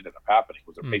obviously ended up happening,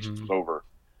 was their patience was over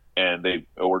and they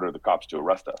ordered the cops to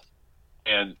arrest us.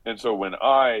 And so when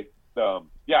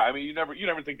you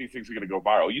never think these things are going to go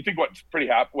viral. You think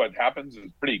what happens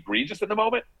is pretty egregious in the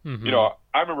moment. Mm-hmm.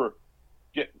 I remember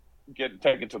getting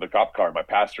taken to the cop car. My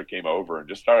pastor came over and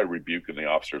just started rebuking the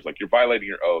officers, like, you're violating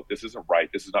your oath. This isn't right.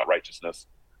 This is not righteousness.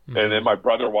 Mm-hmm. And then my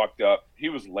brother walked up. He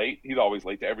was late. He's always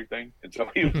late to everything. And so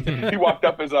he walked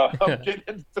up as I'm getting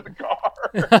into the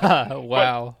car.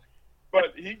 Wow.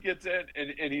 But he gets in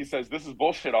and he says, "This is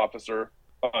bullshit, officer.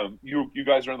 You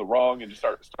guys are in the wrong." And just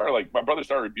started like, my brother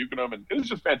started rebuking him, and it was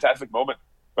just a fantastic moment.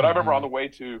 But I remember on the way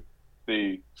to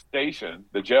the station,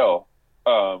 the jail,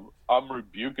 I'm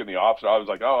rebuking the officer. I was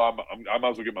like, I might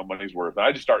as well get my money's worth. And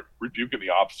I just start rebuking the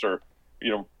officer,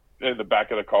 in the back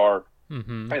of the car.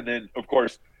 Mm-hmm. And then, of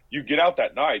course, you get out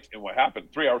that night, and what happened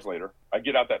 3 hours later, I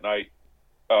get out that night.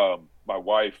 My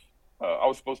wife, I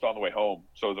was supposed to on the way home.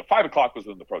 So the 5 o'clock was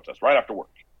in the protest right after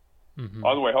work. Mm-hmm.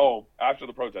 On the way home, after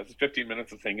the protest, it's 15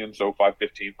 minutes of singing. So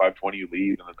 5:15, 5:20, you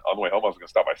leave. And then on the way home, I was going to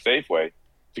stop by Safeway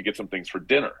to get some things for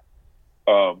dinner.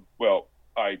 Well,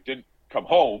 I didn't come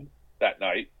home that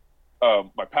night.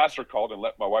 My pastor called and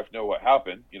let my wife know what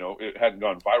happened. It hadn't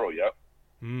gone viral yet.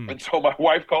 And so my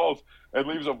wife calls and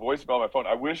leaves a voicemail on my phone.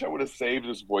 I wish I would have saved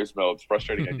this voicemail. It's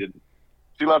frustrating I didn't.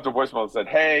 She left a voicemail and said,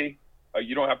 "Hey,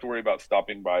 you don't have to worry about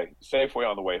stopping by Safeway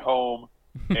on the way home.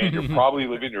 And you're probably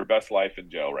living your best life in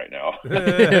jail right now."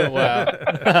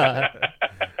 Wow.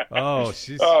 Oh,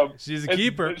 she's a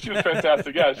keeper. She was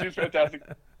fantastic. Yeah, she was fantastic.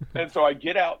 And so I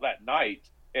get out that night,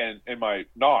 and my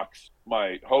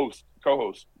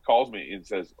co-host calls me and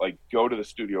says, like, "Go to the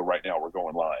studio right now. We're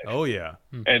going live." Oh yeah.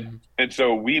 Mm-hmm. And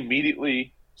so we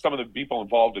immediately, some of the people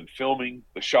involved in filming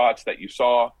the shots that you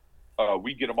saw,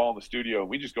 we get them all in the studio and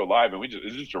we just go live, and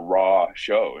it's just a raw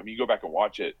show. I mean, you go back and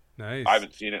watch it. Nice. I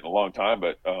haven't seen it in a long time,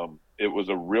 but it was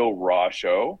a real raw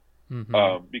show.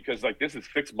 Mm-hmm. Because like this is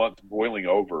 6 months boiling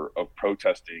over of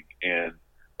protesting and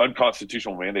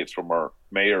unconstitutional mandates from our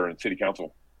mayor and city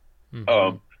council.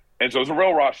 Mm-hmm. And so it was a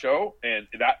real raw show, and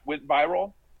that went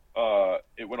viral.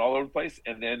 It went all over the place.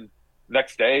 And then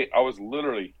next day I was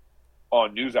literally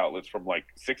on news outlets from like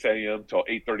 6 a.m. till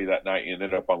 8:30 that night, and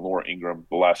ended up on Laura Ingraham.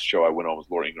 The last show I went on was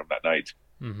Laura Ingraham that night.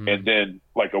 Mm-hmm. And then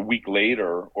like a week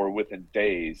later, or within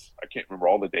days, I can't remember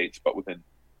all the dates, but within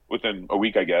a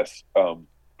week, I guess,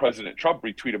 President Trump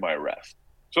retweeted my arrest.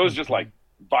 So it was just like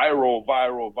viral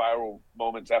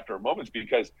moments after moments,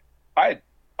 because I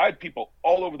had people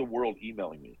all over the world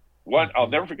emailing me. I'll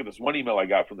never forget this one email I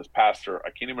got from this pastor. I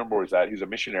can't even remember where he's at. He's a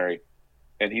missionary.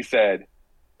 And he said,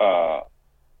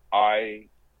 "I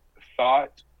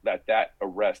thought that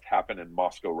arrest happened in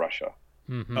Moscow, Russia."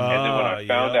 Mm-hmm. And then when I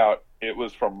found out it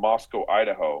was from Moscow,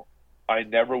 Idaho, I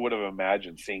never would have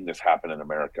imagined seeing this happen in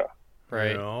America.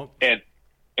 Right.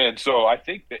 And so I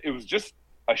think that it was just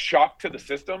a shock to the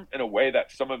system in a way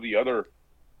that some of the other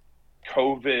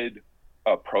COVID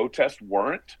protests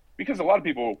weren't, because a lot of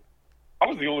people, I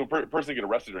was the only person to get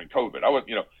arrested during COVID.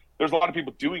 There's a lot of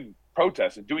people doing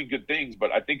protests and doing good things,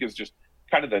 but I think it's just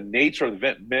kind of the nature of the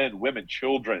event: men, women,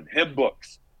 children, hymn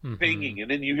books, singing, and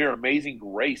then you hear Amazing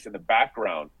Grace in the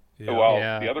background. While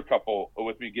the other couple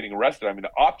with me getting arrested, I mean, the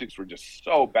optics were just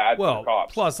so bad for the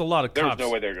cops. Plus a lot of cops, there's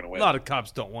no way they're going to win. A lot of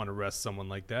cops don't want to arrest someone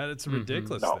like that. It's a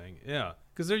ridiculous thing. Yeah,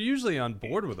 because they're usually on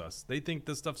board with us. They think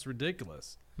this stuff's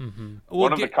ridiculous. Mm-hmm.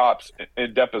 One of the cops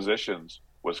in depositions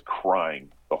was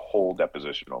crying the whole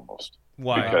deposition almost.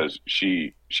 Why? Because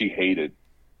she hated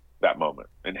that moment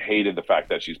and hated the fact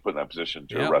that she's put in that position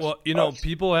to arrest us.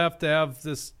 People have to have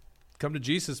this come to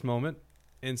Jesus moment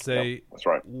and say, that's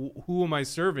right. Who am I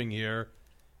serving here?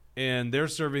 And they're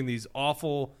serving these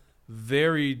awful,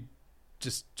 very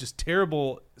just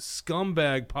terrible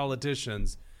scumbag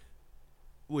politicians,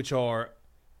 which are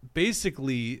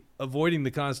basically avoiding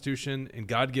the Constitution and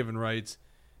God-given rights.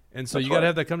 And so you got to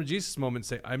have that come to Jesus moment and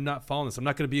say, I'm not following this. I'm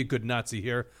not going to be a good Nazi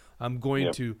here. I'm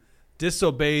going to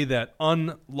disobey that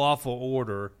unlawful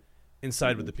order and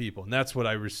side with the people. And that's what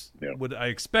I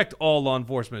expect all law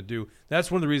enforcement to do. That's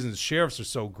one of the reasons sheriffs are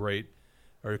so great,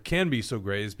 or can be so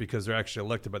great, is because they're actually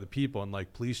elected by the people,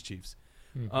 unlike police chiefs.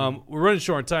 We're running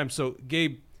short on time. So,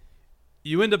 Gabe,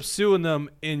 you end up suing them,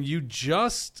 and you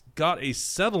just got a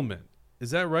settlement.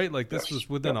 Is that right? Like, this was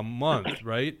within a month,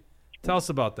 right? Tell us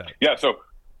about that. Yeah,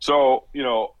 so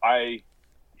I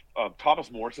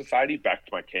Thomas More Society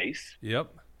backed my case.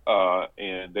 Yep.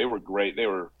 And they were great. They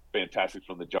were fantastic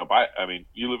from the jump. I mean,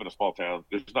 you live in a small town.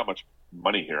 There's not much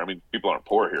money here. I mean, people aren't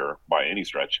poor here by any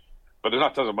stretch, but there's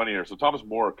not tons of money here. So Thomas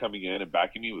More coming in and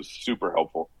backing me was super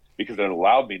helpful because it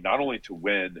allowed me not only to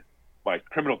win my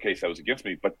criminal case that was against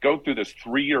me, but go through this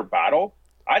 3-year battle.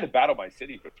 I had to battle my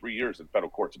city for 3 years in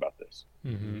federal courts about this.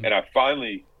 And I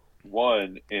finally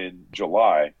won in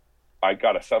July. I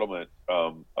got a settlement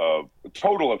of a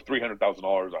total of $300,000.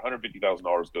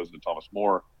 $150,000 goes to Thomas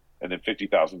More, and then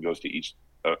 $50,000 goes to each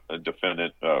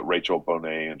defendant, Rachel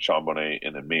Bonet and Sean Bonet,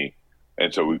 and then me.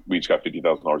 And so we each got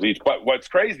 $50,000 each. But what's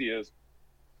crazy is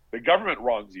the government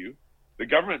wrongs you, the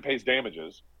government pays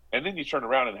damages, and then you turn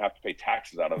around and have to pay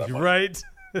taxes out of that money. Right.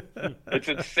 It's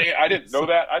insane. I didn't know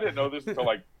that. I didn't know this until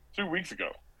like 2 weeks ago.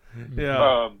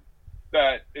 Yeah.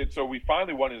 And so we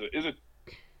finally won.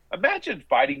 Imagine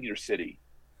fighting your city,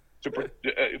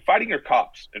 fighting your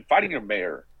cops and fighting your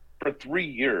mayor for 3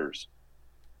 years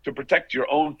to protect your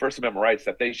own First Amendment rights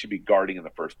that they should be guarding in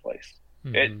the first place.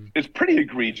 It's pretty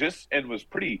egregious and was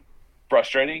pretty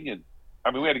frustrating. And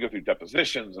I mean, we had to go through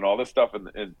depositions and all this stuff.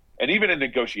 And even in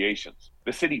negotiations,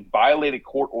 the city violated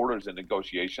court orders in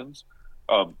negotiations.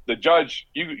 The judge,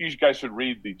 you guys should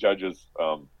read the judge's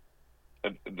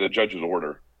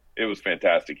order. It was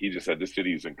fantastic. He just said this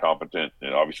city is incompetent,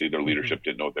 and obviously their leadership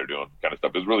didn't know what they're doing, kind of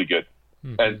stuff. It was really good.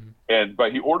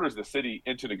 But he orders the city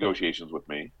into negotiations with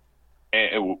me,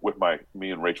 and with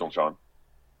me and Rachel and Sean.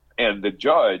 And the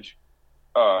judge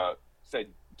said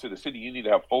to the city, you need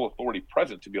to have full authority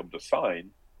present to be able to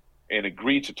sign and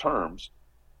agree to terms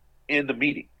in the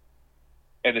meeting.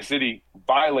 And the city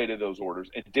violated those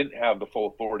orders and didn't have the full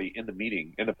authority in the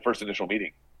meeting, in the first initial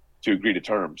meeting, to agree to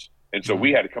terms. And so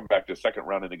we had to come back to a second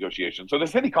round of negotiations. So the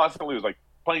city constantly was like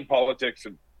playing politics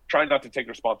and trying not to take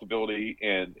responsibility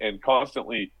and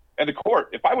constantly, and the court,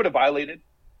 if I would have violated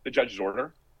the judge's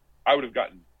order, I would have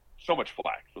gotten so much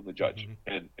flack from the judge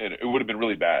and it would have been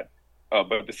really bad.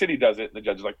 But the city does it and the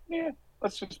judge is like, yeah,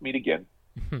 let's just meet again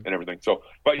and everything. So,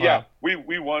 but yeah,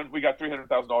 we won. We got $300,000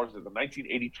 as a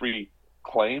 1983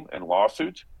 claim and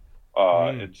lawsuit.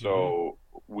 And so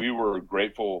we were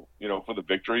grateful, for the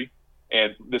victory.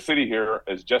 And the city here,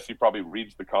 as Jesse probably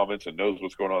reads the comments and knows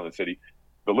what's going on in the city,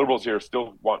 the liberals here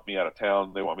still want me out of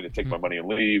town. They want me to take my money and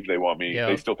leave. They want me.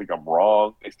 They still think I'm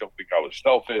wrong. They still think I was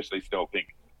selfish. They still think,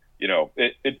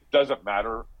 it doesn't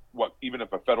matter what, even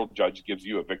if a federal judge gives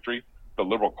you a victory, the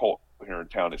liberal cult here in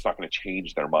town, it's not going to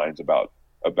change their minds about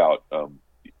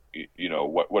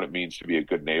what it means to be a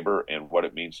good neighbor and what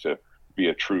it means to be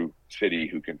a true city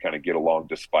who can kind of get along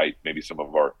despite maybe some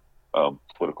of our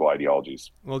political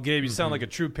ideologies. Well, Gabe, you sound like a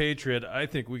true patriot. I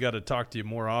think we got to talk to you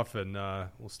more often.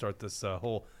 We'll start this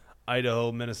whole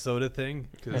Idaho, Minnesota thing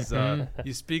because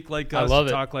you speak like us,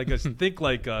 talk like us, think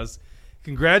like us.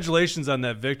 Congratulations on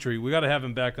that victory. We got to have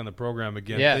him back on the program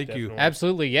again. Yeah, thank you.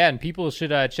 Absolutely, yeah. And people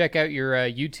should check out your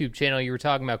YouTube channel. You were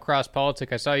talking about Cross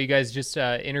Politic. I saw you guys just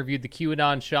interviewed the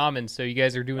QAnon shaman, so you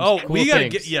guys are doing some cool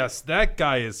things. Yes, that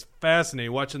guy is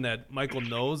fascinating. Watching that Michael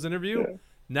Knowles interview. Yeah.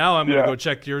 Now I'm going to go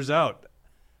check yours out.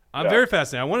 I'm very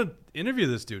fascinated. I want to interview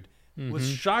this dude. Was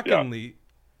shockingly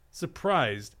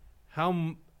surprised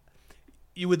how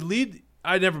you would lead.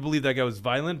 I never believed that guy was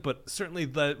violent, but certainly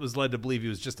that was led to believe he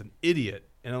was just an idiot.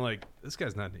 And I'm like, this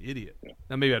guy's not an idiot.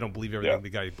 Now, maybe I don't believe everything the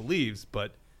guy believes,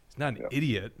 but he's not an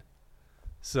idiot.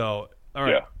 So, all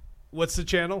right. What's the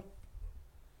channel?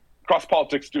 Cross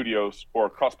Politic Studios or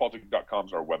crosspolitic.com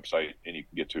is our website, and you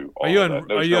can get to all of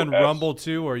that. Are you on Rumble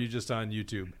too, or are you just on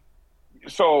YouTube?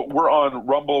 So we're on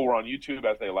Rumble, we're on YouTube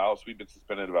as they allow us. We've been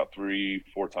suspended about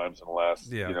 3-4 times in the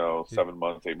last 7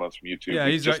 months, 8 months from YouTube. Yeah,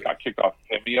 we just got kicked off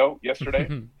Vimeo yesterday.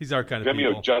 He's our kind of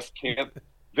Vimeo people.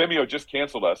 Vimeo just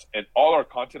canceled us, and all our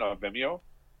content on Vimeo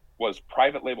was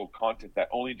private label content that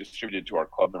only distributed to our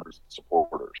club members and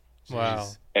supporters. Wow.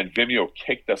 And Vimeo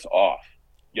kicked us off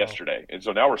yesterday, and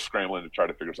so now we're scrambling to try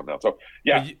to figure something out. So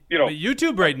but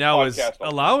YouTube right now is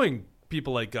allowing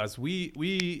people like us.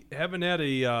 We haven't had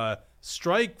a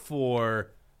strike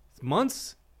for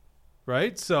months,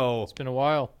 right? So It's been a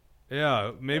while.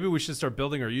 yeah, maybe we should start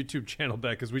building our YouTube channel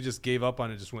back because we just gave up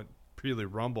on it. Just went purely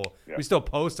Rumble. Yeah. We still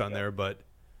post on there, but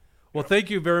well, thank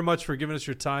you very much for giving us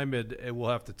your time, and we'll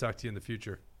have to talk to you in the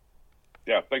future.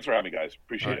 Yeah, thanks for having me, guys.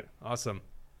 Appreciate it. Awesome.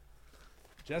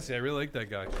 Jesse, I really like that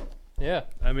guy. Yeah.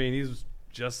 I mean, he's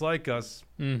just like us.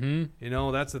 Mm-hmm. You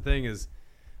know, that's the thing is,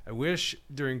 I wish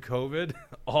during COVID,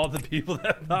 all the people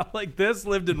that thought like this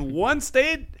lived in one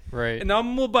state. Right. And I'm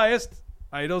a little biased.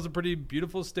 Idaho's a pretty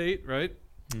beautiful state, right?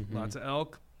 Mm-hmm. Lots of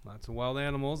elk, lots of wild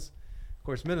animals. Of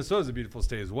course, Minnesota's a beautiful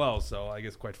state as well. So I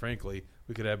guess, quite frankly,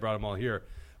 we could have brought them all here.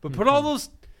 But put all those,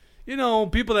 you know,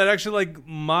 people that actually like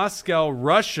Moscow,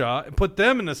 Russia, and put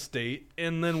them in a state,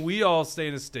 and then we all stay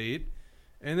in a state,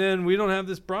 and then we don't have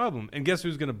this problem. And guess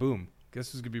who's going to boom?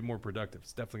 Guess who's going to be more productive?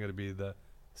 It's definitely going to be the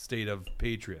state of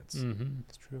patriots. Mm-hmm.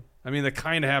 That's true. I mean, that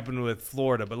kind of happened with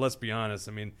Florida, but let's be honest.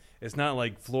 I mean, it's not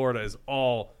like Florida is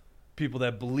all people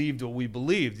that believed what we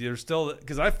believed. There's still,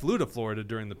 because I flew to Florida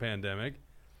during the pandemic,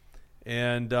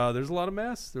 and there's a lot of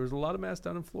mass. There was a lot of mass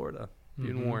down in Florida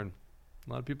being worn. A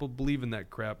lot of people believe in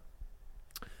that crap.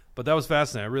 But that was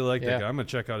fascinating. I really like that guy. I'm going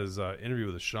to check out his interview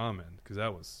with the shaman because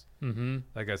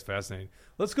that guy's fascinating.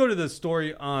 Let's go to the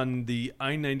story on the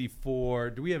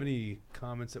I-94. Do we have any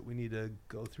comments that we need to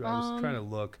go through? I was trying to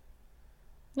look.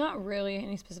 Not really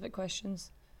any specific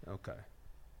questions. Okay.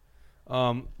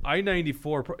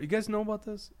 I-94. You guys know about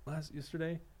this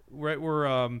yesterday? Right,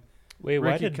 where Wait,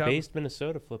 why Ricky did Cobb- based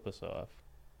Minnesota flip us off?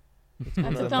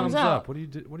 That's a thumbs up. What are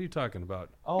you talking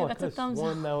about? Oh, Yeah, I that's a could've thumbs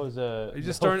sworn that was a Are you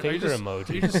just whole starting? Are you finger just, emoji.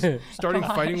 are you just starting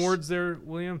Gosh. fighting words there,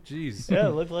 William? Jeez. Yeah,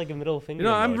 it looked like a middle finger. You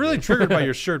know, I'm emoji. really triggered by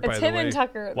your shirt. By It's the him way, and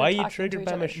Tucker. Why are They're you talking to triggered each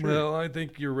by my other. shirt? well, I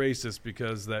think you're racist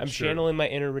because that. I'm shirt. channeling my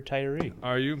inner retiree.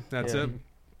 Are you? That's Yeah.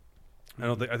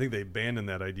 it. I think they abandoned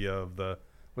that idea of the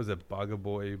what is it,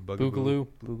 Boogaloo? Boogaloo.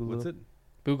 What's it?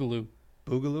 Boogaloo.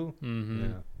 Boogaloo? Mm-hmm.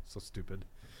 Yeah, so stupid.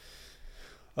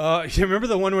 You remember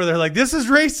the one where they're like, "This is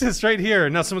racist right here,"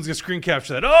 and now someone's gonna screen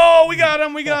capture that. Oh, we got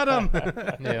him! We got him!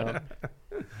 Yeah.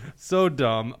 So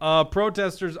dumb.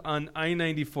 Protesters on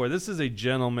I-94. This is a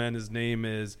gentleman. His name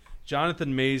is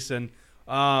Jonathan Mason.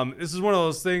 This is one of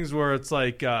those things where it's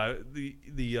like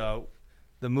the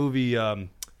movie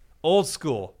Old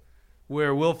School,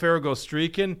 where Will Ferrell goes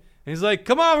streaking, and he's like,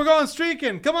 "Come on, we're going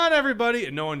streaking! Come on, everybody!"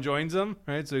 And no one joins him,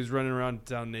 right? So he's running around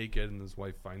town naked, and his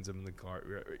wife finds him in the car.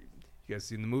 You guys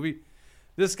seen the movie?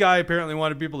 This guy apparently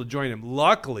wanted people to join him.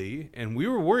 Luckily, and we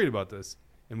were worried about this,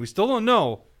 and we still don't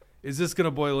know, is this going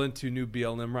to boil into new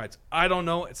BLM rights? I don't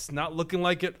know. It's not looking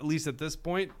like it, at least at this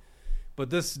point. But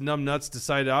this numbnuts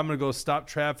decided, I'm going to go stop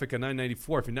traffic on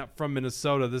I-94. If you're not from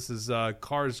Minnesota, this is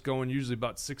cars going usually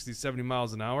about 60, 70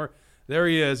 miles an hour. There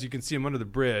he is. You can see him under the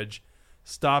bridge,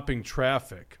 stopping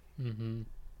traffic. Mm-hmm.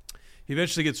 He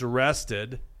eventually gets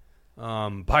arrested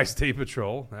by State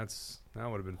Patrol. That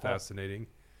would have been fascinating,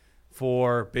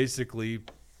 for basically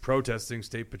protesting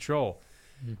State Patrol.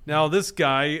 Mm-hmm. Now, this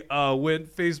guy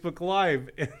went Facebook Live,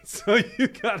 and so you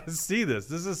got to see this.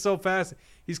 This is so fast.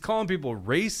 He's calling people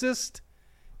racist.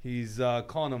 He's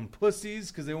calling them pussies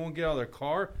because they won't get out of their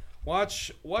car.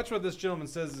 Watch what this gentleman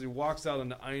says as he walks out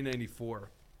onto I-94.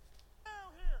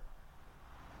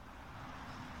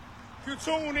 If you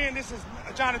tune in, this is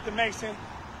Jonathan Mason,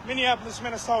 Minneapolis,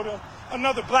 Minnesota.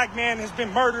 Another black man has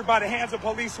been murdered by the hands of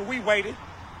police, so we waited.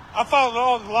 I followed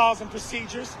all the laws and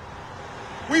procedures.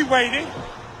 We waited.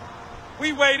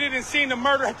 We waited and seen the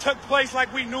murder took place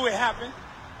like we knew it happened.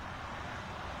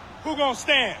 Who gonna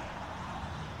stand?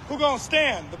 Who gonna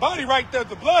stand? The body right there,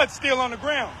 the blood's still on the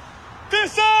ground.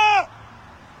 This up!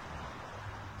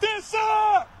 This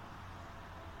up!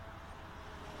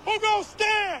 Who gonna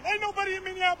stand? Ain't nobody in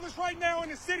Minneapolis right now, in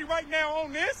the city right now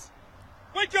on this.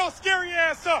 Wake your scary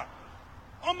ass up.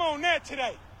 I'm on that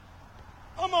today.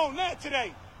 I'm on that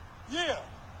today. Yeah.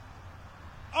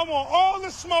 I want all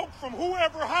the smoke from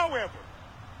whoever, however.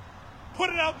 Put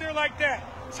it out there like that.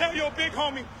 Tell your big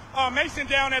homie Mason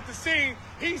down at the scene,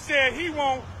 he said he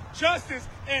want justice,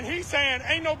 and he's saying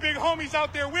ain't no big homies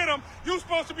out there with him. You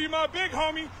supposed to be my big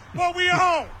homie, but we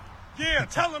on. Yeah,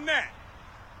 tell him that.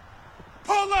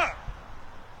 Pull up.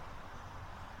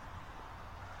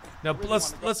 Now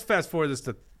let's fast forward this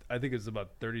to, I think it's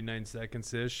about 39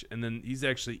 seconds ish, and then he's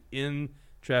actually in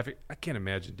traffic. I can't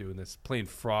imagine doing this, playing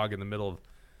frog in the middle of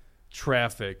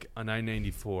traffic on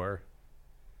I-94.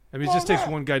 I mean, it just takes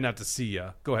one guy not to see you.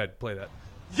 Go ahead, play that.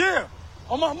 Yeah,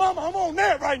 on my mama, I'm on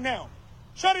that right now.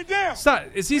 Shut it down. Stop.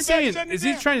 Is he saying? Is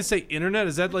he down. trying to say internet?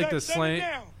 Is that like the slang,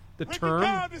 the Ricky term?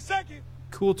 Cobb the second.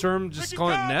 Cool term? Just Ricky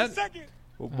calling it Cobb the net? second.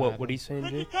 What are you saying,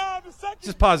 Ricky Jake? Cobb the second.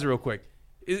 Just pause it real quick.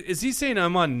 Is he saying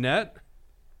I'm on net?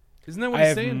 Isn't that what I he's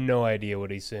have saying? no idea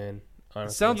what he's saying.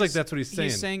 Honestly. It sounds like that's what he's saying.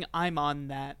 He's saying, I'm on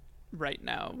that right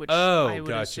now, which He's saying I'm on that right now, which Oh, I would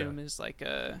gotcha. assume is like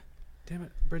a... Damn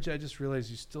it, Bridget, I just realized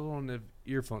you still don't have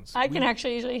earphones. I can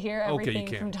actually usually hear Okay, everything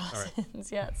you from can. All right.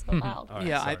 Dawson's. Yeah, it's so loud. All right,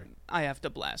 yeah, sorry. I have to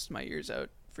blast my ears out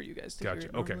for you guys to hear Gotcha.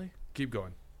 it Okay, normally. keep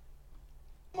going.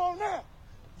 I'm on that.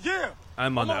 Yeah.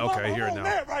 I'm on that. Okay, I hear it I'm on now.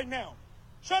 that right now.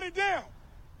 Shut it down.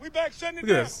 We back shutting it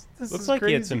Look at down. this. Looks is like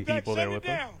he had crazy. some We back people there shutting with it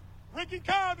him. down. Ricky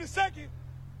Cobb the second.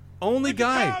 Only Ricky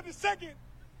guy. Cobb the second.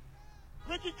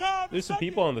 Ricky Cobb the There's some second.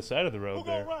 people on the side of the Who road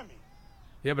gonna there. run me?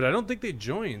 Yeah, but I don't think they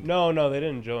joined. No, they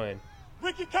didn't join.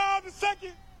 Ricky Cobb the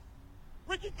second.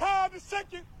 Ricky Cobb the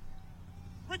second.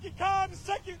 Ricky Cobb the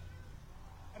second.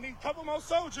 I need a couple more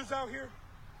soldiers out here.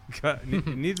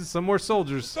 Needs some more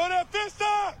soldiers. Throw that fist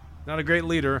up. Not a great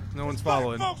leader. No one's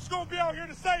following. Black folks gonna be out here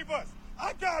to save us.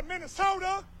 I got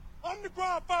Minnesota. I'm the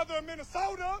grandfather of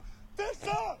Minnesota. Fist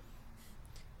up.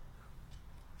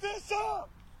 Fist up.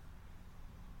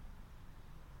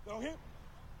 Don't hit.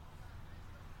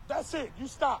 That's it. You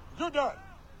stop. You're done.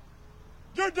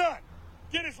 You're done.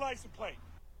 Get his license plate.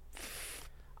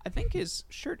 I think his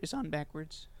shirt is on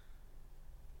backwards.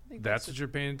 I think That's what you're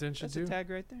paying attention that's to? a tag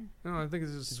right there. No, I think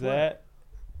it's just Is sweat.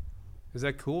 that Is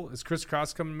that cool? Is Chris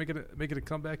Cross coming to make it a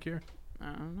comeback here?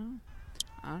 I don't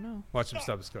know. Watch him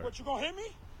stop his car. What, you gonna hit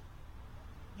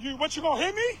me? What, you gonna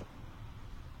hit me?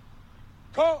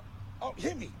 Call. Oh,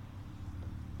 hit me.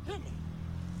 Hit me.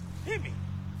 Hit me.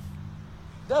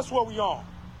 That's what we on.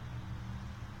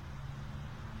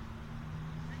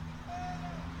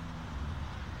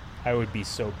 I would be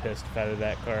so pissed if I had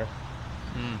that car.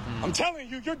 I'm telling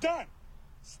you, you're done.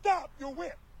 Stop your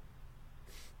whip.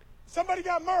 Somebody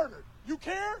got murdered. You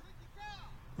care?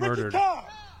 Murdered. Ricky Cobb.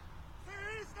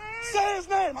 Say his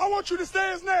name. I want you to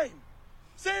say his name.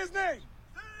 Say his name.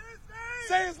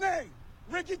 Say his name.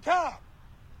 Ricky Cobb.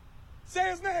 Say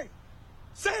his name.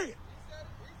 Say it.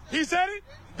 He said it?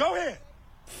 Go ahead.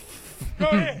 Go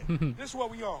ahead. This is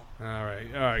what we on. All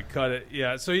right, cut it.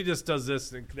 Yeah, so he just does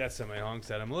this, and that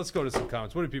semi-honks at him. Let's go to some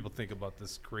comments. What do people think about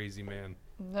this crazy man?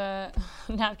 The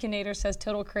Napkinator says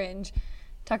total cringe.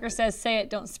 Tucker says say it,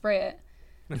 don't spray it.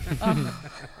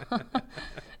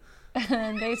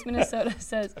 And Base Minnesota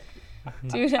says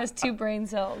dude has 2 brain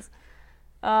cells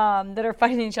that are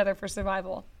fighting each other for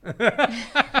survival.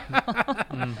 I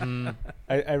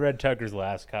read Tucker's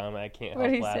last comment. I can't What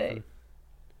help did he laughing. say?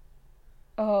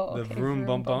 Oh, The okay. vroom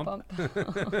bump bump.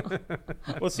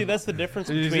 Well, see, that's the difference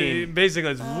between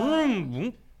Basically, it's vroom,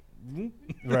 vroom, vroom.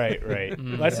 right.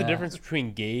 That's the difference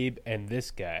between Gabe and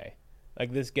this guy.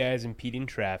 Like, this guy's impeding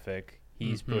traffic.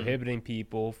 He's prohibiting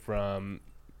people from.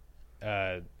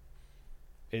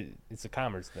 It's a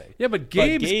commerce thing. Yeah, but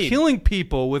Gabe's killing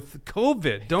people with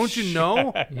COVID. Don't you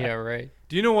know? Yeah, right.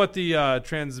 Do you know what the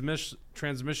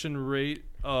transmission rate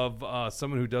of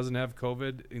someone who doesn't have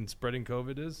COVID in spreading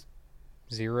COVID is?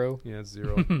 0. Yeah, it's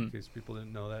 0. In case people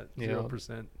didn't know that.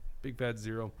 0%. Big fat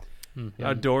 0.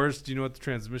 Outdoors, do you know what the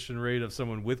transmission rate of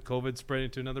someone with COVID spreading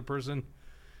to another person?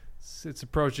 It's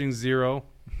approaching 0.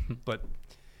 But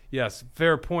yes,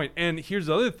 fair point. And here's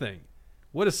the other thing.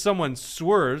 What if someone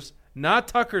swerves, not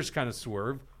Tucker's kind of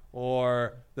swerve,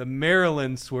 or the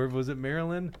Maryland swerve? Was it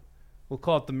Maryland? We'll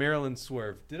call it the Maryland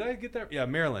swerve. Did I get that? Yeah,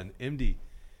 Maryland, MD.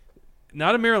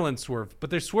 Not a Maryland swerve, but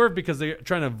they swerve because they're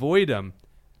trying to avoid them,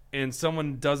 and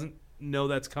someone doesn't know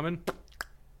that's coming.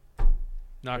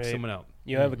 Knock someone out.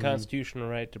 You have a constitutional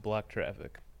right to block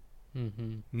traffic.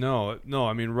 No,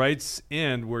 I mean rights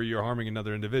end where you're harming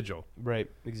another individual.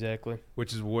 Right, exactly.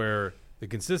 Which is where the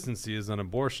consistency is on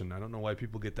abortion. I don't know why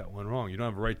people get that one wrong. You don't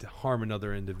have a right to harm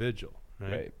another individual,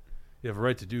 right? You have a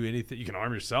right to do anything. You can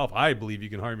harm yourself. I believe you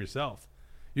can harm yourself.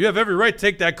 You have every right to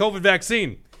take that COVID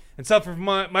vaccine and suffer from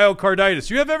myocarditis.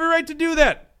 You have every right to do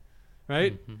that,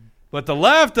 right? But the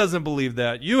left doesn't believe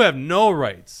that. You have no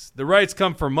rights. The rights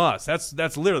come from us.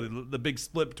 That's literally the big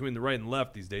split between the right and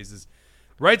left these days is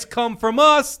rights come from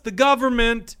us, the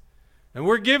government, and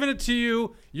we're giving it to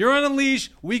you. You're on a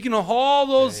leash. We can haul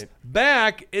those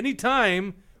back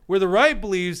anytime where the right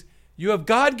believes you have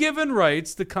God-given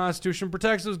rights. The Constitution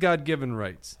protects those God-given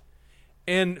rights.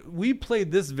 And we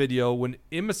played this video when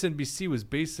MSNBC was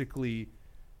basically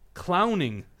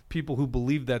clowning people who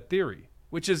believe that theory,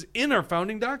 which is in our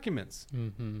founding documents.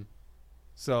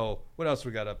 So what else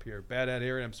we got up here? Bad at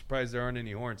Harry. I'm surprised there aren't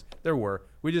any horns. There were.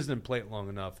 We just didn't play it long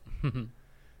enough.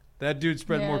 That dude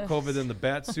spread more COVID than the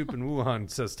bat soup in Wuhan,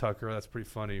 says Tucker. That's pretty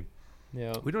funny.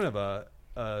 Yeah. We don't have a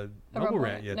Rumble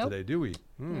rant yet today, do we?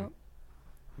 Nope.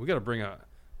 We got to bring it.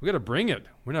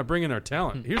 We're not bringing our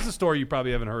talent. Here's a story you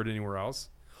probably haven't heard anywhere else.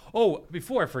 Oh,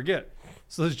 before I forget.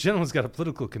 So this gentleman's got a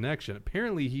political connection.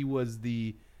 Apparently he was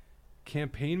the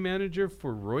campaign manager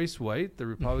for Royce White, the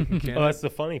Republican candidate. Oh, that's the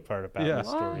funny part about Yeah. the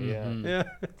story. Yeah.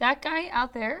 That guy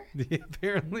out there?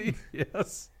 Apparently,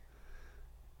 yes.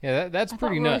 Yeah, that's I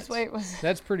pretty thought nuts. Royce White was-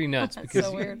 That's pretty nuts. That's because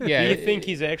so weird. Yeah, Do you think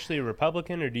he's actually a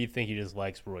Republican, or do you think he just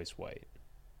likes Royce White?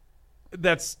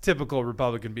 That's typical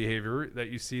Republican behavior that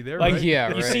you see there, Like, right? yeah,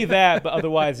 you right. see that, but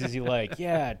otherwise, is he like,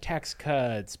 yeah, tax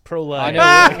cuts, pro-life?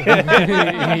 I know.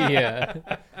 Yeah,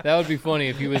 that would be funny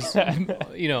if he was,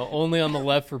 only on the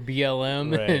left for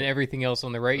BLM Right. and everything else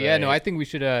on the right. Yeah, no, Right. I think we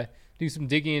should do some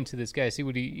digging into this guy, see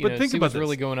what he, But think see about what's this.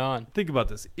 really going on. Think about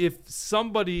this. If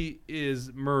somebody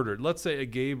is murdered, let's say a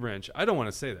Gabe Rench, I don't want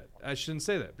to say that. I shouldn't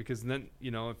say that because then,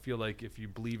 I feel like if you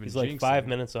believe in He's jinxing. like 5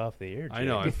 minutes off the air. I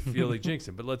know, I feel like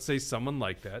jinxing. But let's say someone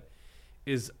like that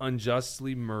is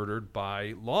unjustly murdered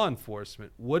by law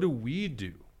enforcement. What do we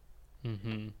do?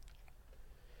 Mm-hmm.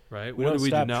 Right? We What don't do we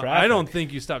do stop now? traffic. I don't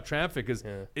think you stop traffic because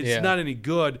it's Yeah. not any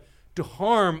good to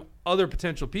harm other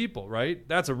potential people, right?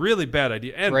 That's a really bad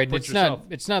idea. And Right, put it's yourself.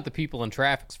 not the people in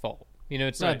traffic's fault.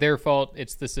 It's Right. not their fault.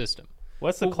 It's the system.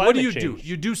 What's the Well, climate what do you change? do?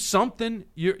 You do something.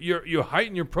 You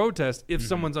heighten your protest if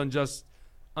someone's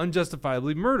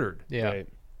unjustifiably murdered. Yeah. Right.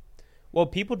 Well,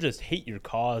 people just hate your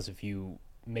cause if you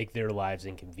make their lives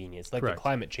inconvenienced, like Correct. the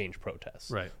climate change protests.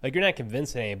 Right. Like, you're not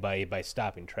convincing anybody by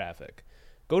stopping traffic.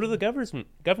 Go to the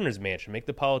governor's mansion. Make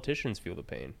the politicians feel the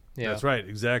pain. Yeah. That's right.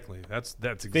 Exactly. That's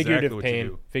exactly Figurative what pain.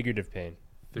 you do. Figurative pain.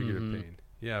 Figurative pain.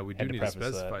 Yeah, we do Had to need to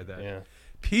preface specify that. Yeah.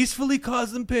 Peacefully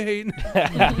cause them pain.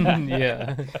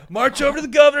 Yeah. March over to the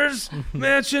governor's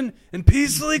mansion and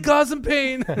peacefully cause them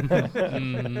pain.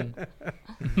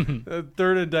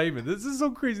 Third indictment. This is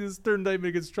so crazy. This third indictment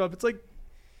against Trump. It's like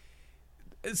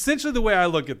essentially the way I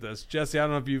look at this, Jesse. I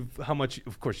don't know how much.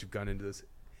 Of course, you've gone into this.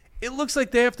 It looks like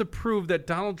they have to prove that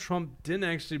Donald Trump didn't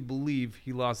actually believe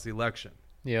he lost the election.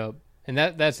 Yeah. And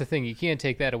that's the thing. You can't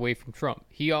take that away from Trump.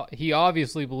 He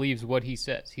obviously believes what he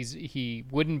says. He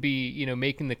wouldn't be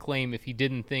making the claim if he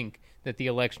didn't think that the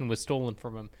election was stolen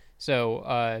from him.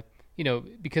 So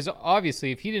because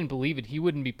obviously if he didn't believe it, he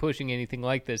wouldn't be pushing anything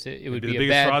like this. It would be the a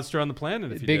biggest bad fraudster on the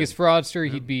planet. If he biggest did. fraudster.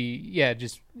 He'd be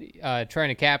just trying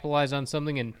to capitalize on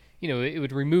something, and it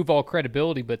would remove all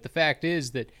credibility. But the fact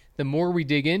is that the more we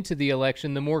dig into the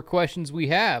election, the more questions we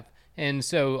have. And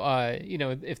so,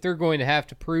 if they're going to have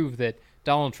to prove that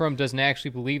Donald Trump doesn't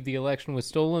actually believe the election was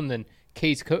stolen, then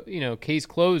case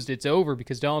closed. It's over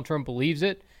because Donald Trump believes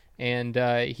it, and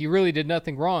he really did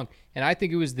nothing wrong. And I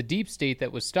think it was the deep state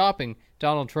that was stopping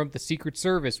Donald Trump. The Secret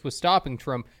Service was stopping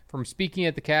Trump from speaking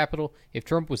at the Capitol. If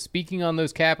Trump was speaking on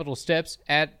those Capitol steps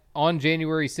on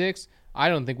January 6th, I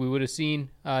don't think we would have seen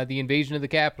the invasion of the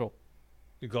Capitol.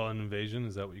 You call it an invasion?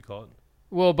 Is that what you call it?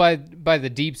 Well, by the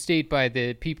deep state, by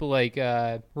the people like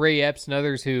Ray Epps and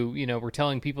others who were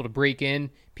telling people to break in,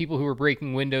 people who were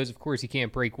breaking windows. Of course, you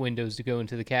can't break windows to go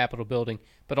into the Capitol building,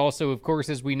 but also, of course,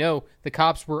 as we know, the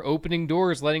cops were opening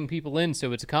doors, letting people in.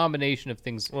 So it's a combination of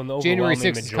things. Well, the January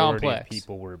overwhelming 6th is majority complex. of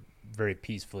people were very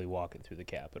peacefully walking through the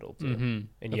Capitol, too. Mm-hmm.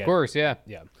 And Of yet- course, yeah.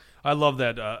 Yeah. I love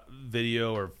that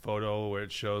video or photo where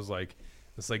it shows like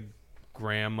this like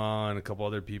grandma and a couple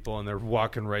other people, and they're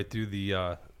walking right through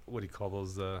the what do you call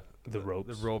those The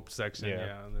ropes. the rope section,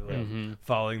 Yeah. and they're like Mm-hmm.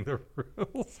 following the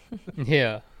rules.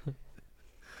 Yeah.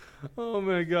 Oh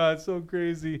my god, so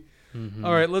crazy. Mm-hmm.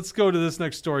 All right, let's go to this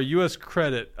next story. U.S.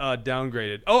 credit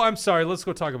downgraded. Oh, I'm sorry. Let's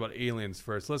go talk about aliens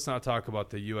first. Let's not talk about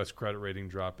the U.S. credit rating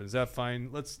drop. Is that fine?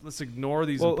 Let's ignore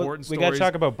these important we stories. got to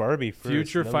talk about Barbie first.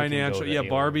 Future and then we can go financial, to yeah,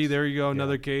 Barbie. aliens. There you go,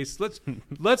 another case.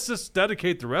 Let's just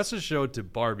dedicate the rest of the show to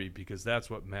Barbie because that's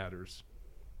what matters.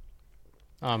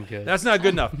 I'm good. That's not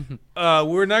good enough.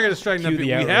 We're not going to strike enough. Cue the We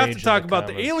have outrage to in talk the about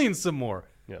the comments. aliens some more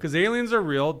Yeah. because aliens are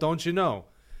real, don't you know?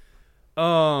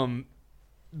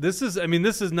 This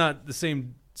is not the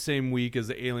same week as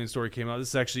the alien story came out. This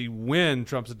is actually when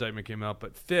Trump's indictment came out.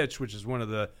 But Fitch, which is one of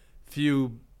the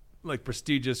few like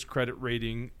prestigious credit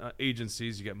rating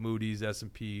agencies, you got Moody's,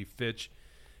 S&P, Fitch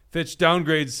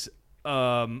downgrades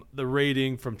the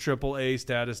rating from AAA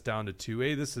status down to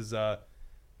 2A. This is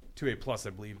 2A plus,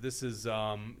 I believe. This is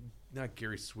not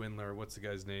Gary Swindler. What's the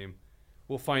guy's name?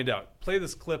 We'll find out. Play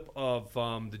this clip of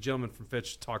the gentleman from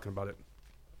Fitch talking about it.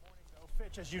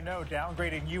 Fitch, as you know,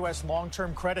 downgrading U.S.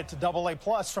 long-term credit to AA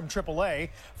plus from AAA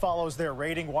follows their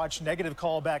rating watch negative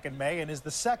call back in May and is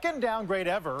the second downgrade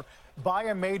ever by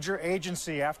a major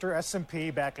agency after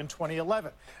S&P back in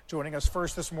 2011. Joining us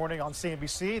first this morning on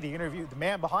CNBC, the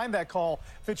man behind that call,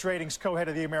 Fitch Ratings co-head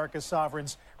of the America's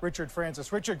Sovereigns, Richard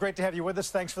Francis. Richard, great to have you with us.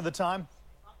 Thanks for the time.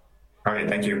 All right,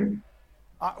 thank you.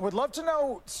 I would love to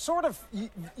know sort of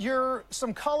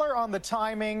some color on the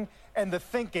timing and the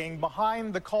thinking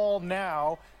behind the call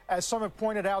now as some have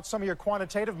pointed out, some of your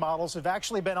quantitative models have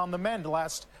actually been on the mend the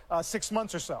last 6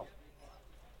 months or so.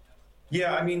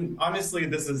 Yeah, I mean, honestly,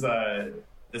 this is a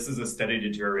steady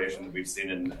deterioration that we've seen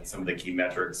in some of the key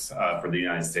metrics for the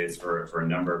United States for a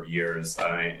number of years.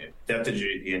 Debt to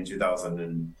GDP in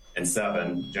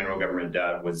 2007, general government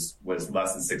debt was less than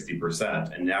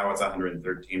 60%, and now it's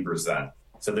 113%.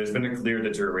 So there's been a clear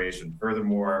deterioration.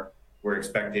 Furthermore, we're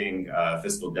expecting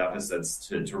fiscal deficits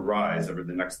to rise over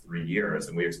the next 3 years,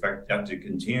 and we expect debt to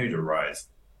continue to rise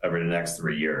over the next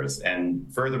 3 years.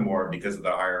 And furthermore, because of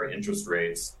the higher interest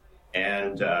rates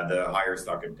and the higher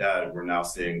stock of debt, we're now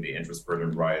seeing the interest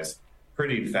burden rise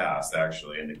pretty fast,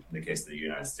 actually, in the case of the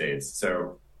United States.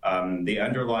 So the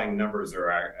underlying numbers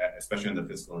are, especially on the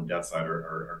fiscal and debt side,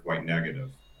 are quite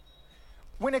negative.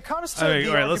 When it comes to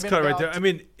all right, let's cut right there. I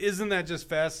mean, isn't that just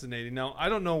fascinating? Now, I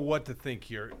don't know what to think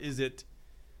here. Is it,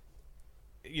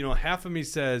 half of me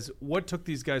says, what took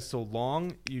these guys so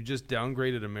long? You just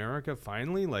downgraded America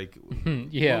finally? Like,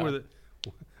 yeah.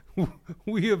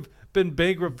 We have been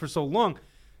bankrupt for so long.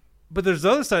 But there's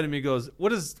the other side of me goes, what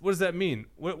does that mean?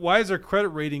 Why is our credit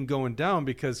rating going down?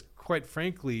 Because, quite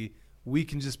frankly, we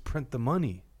can just print the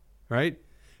money, right?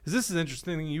 This is an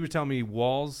interesting thing. You were telling me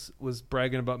Walls was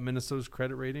bragging about Minnesota's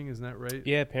credit rating. Isn't that right?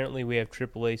 Yeah, apparently we have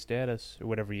AAA status, or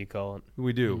whatever you call it.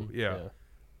 We do, yeah.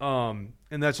 And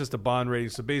that's just a bond rating.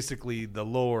 So basically, the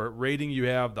lower rating you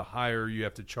have, the higher you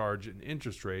have to charge in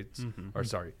interest rates. Or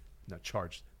sorry, not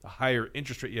charge. The higher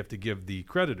interest rate you have to give the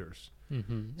creditors.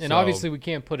 And obviously we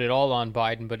can't put it all on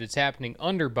Biden, but it's happening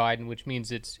under Biden, which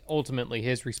means it's ultimately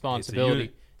his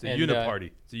responsibility. It's a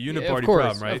uniparty. It's a uniparty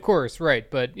problem, right? Of course, right.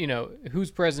 But, who's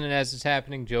president as it's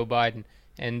happening? Joe Biden.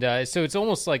 And so it's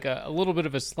almost like a little bit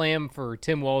of a slam for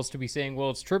Tim Walz to be saying, well,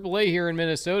 it's AAA here in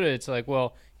Minnesota. It's like,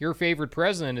 well, your favorite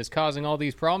president is causing all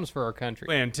these problems for our country.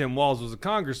 And Tim Walz was a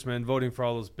congressman voting for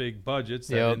all those big budgets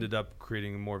that ended up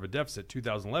creating more of a deficit.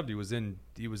 2011,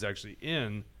 he was actually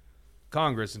in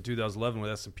Congress in 2011 when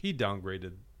S&P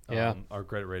downgraded our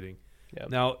credit rating. Yep.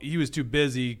 Now, he was too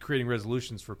busy creating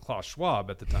resolutions for Klaus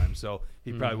Schwab at the time, so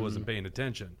he probably wasn't paying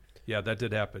attention. Yeah, that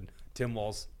did happen. Tim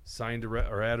Walz signed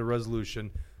or had a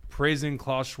resolution praising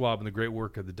Klaus Schwab and the great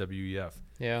work of the WEF.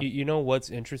 Yeah. You know what's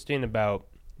interesting about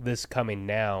this coming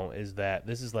now is that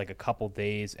this is like a couple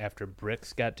days after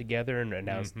BRICS got together and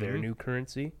announced their new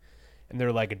currency. And there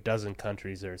are like a dozen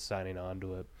countries that are signing on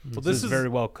to it. Well, this very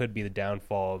well could be the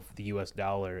downfall of the U.S.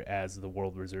 dollar as the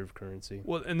world reserve currency.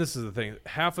 Well, and this is the thing.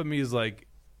 Half of me is like,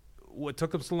 what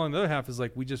took them so long? The other half is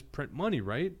like, we just print money,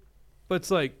 right? But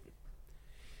it's like,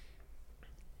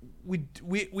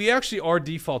 we actually are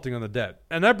defaulting on the debt.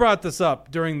 And I brought this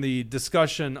up during the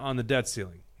discussion on the debt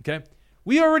ceiling, okay?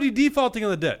 We are already defaulting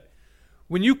on the debt.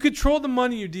 When you control the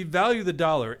money, you devalue the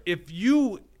dollar. If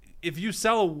you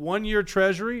sell a 1-year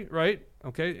treasury, right?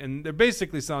 Okay, and they're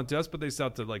basically selling to us, but they sell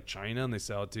it to like China and they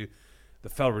sell it to the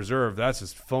Federal Reserve. That's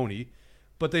just phony.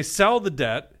 But they sell the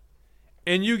debt,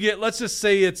 and you get, let's just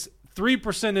say it's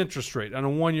 3% interest rate on a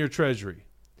 1-year treasury.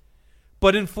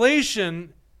 But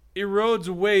inflation erodes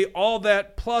away all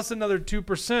that plus another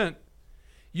 2%.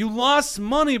 You lost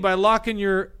money by locking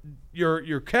your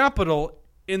capital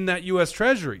in that U.S.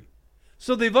 Treasury.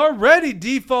 So they've already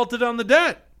defaulted on the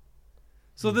debt.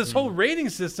 So this whole rating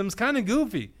system's kind of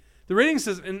goofy. The rating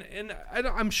system, and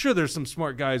I'm sure there's some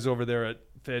smart guys over there at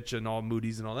Fitch and all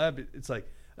Moody's and all that. But it's like,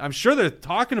 I'm sure they're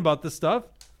talking about this stuff,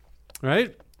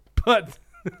 right? But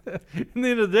in the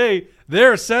end of the day,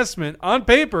 their assessment on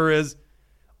paper is,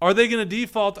 are they going to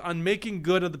default on making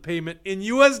good of the payment in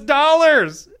U.S.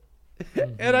 dollars?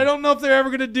 And I don't know if they're ever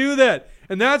going to do that.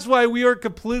 And that's why we are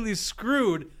completely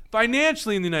screwed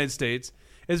financially in the United States,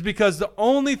 is because the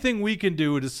only thing we can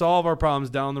do to solve our problems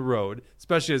down the road,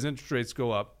 especially as interest rates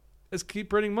go up, is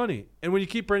keep printing money. And when you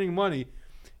keep printing money,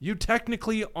 you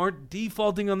technically aren't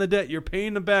defaulting on the debt. You're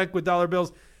paying them back with dollar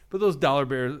bills, but those dollar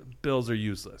bills are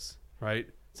useless, right?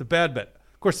 It's a bad bet.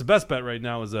 Of course, the best bet right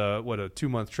now is a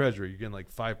 2-month treasury. You're getting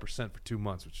like 5% for 2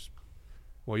 months, which is,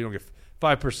 well, you don't get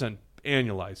 5%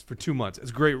 annualized for 2 months.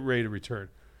 It's a great rate of return.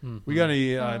 We got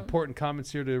any important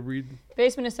comments here to read?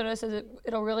 Base Minnesota says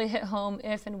it'll really hit home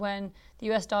if and when the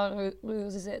U.S. dollar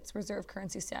loses its reserve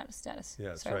currency status. Yeah,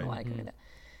 that's Sorry, right. I don't know why I couldn't do that.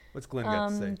 What's Glenn got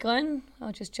to say? Glenn,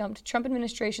 just jumped. Trump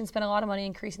administration spent a lot of money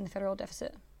increasing the federal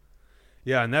deficit.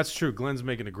 Yeah, and that's true. Glenn's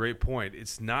making a great point.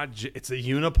 It's not. It's a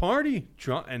uniparty.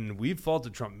 Trump, and we've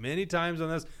faulted Trump many times on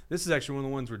this. This is actually one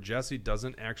of the ones where Jesse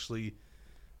doesn't actually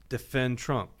defend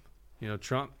Trump.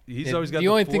 Trump. He's always got the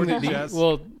only 4D thing that chess.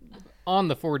 On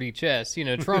the 4D chess,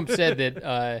 Trump said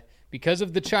that because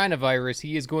of the China virus,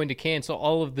 he is going to cancel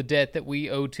all of the debt that we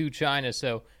owe to China.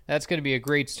 So that's going to be a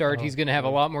great start. He's going to have a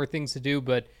lot more things to do,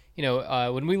 but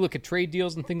when we look at trade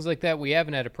deals and things like that, we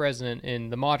haven't had a president in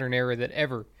the modern era that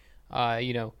ever,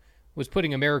 was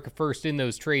putting America first in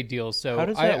those trade deals. So How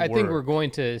does that I think work? we're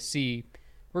going to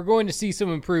see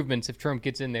some improvements if Trump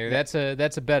gets in there. That's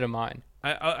a bet of mine.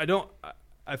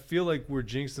 I feel like we're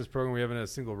jinxed this program. We haven't had a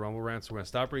single Rumble rant, so we're going to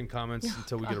stop reading comments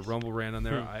until we get a Rumble rant on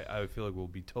there. I feel like we'll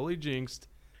be totally jinxed.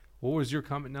 What was your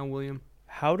comment now, William?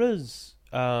 How do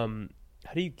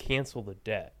you cancel the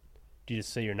debt? Do you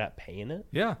just say you're not paying it?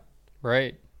 Yeah.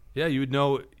 Right. Yeah, you would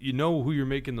know who you're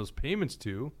making those payments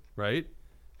to, right?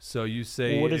 So you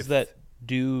say, Well, what does that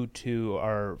do to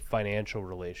our financial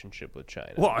relationship with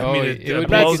China? Well, I mean, it would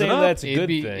blows make it up. That's a good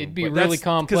thing. It'd be But really that's- 'cause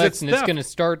complex, it's and it's theft. going to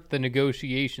start the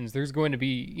negotiations. There's going to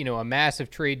be, a massive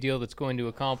trade deal that's going to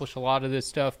accomplish a lot of this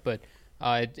stuff. But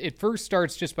it first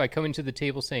starts just by coming to the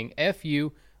table saying, F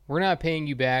you, we're not paying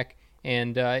you back.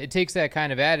 And it takes that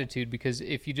kind of attitude, because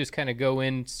if you just kind of go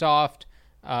in soft,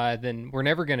 then we're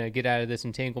never going to get out of this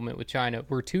entanglement with China.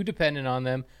 We're too dependent on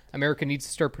them. America needs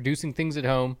to start producing things at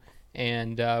home,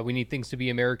 and we need things to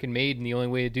be American-made, and the only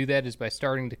way to do that is by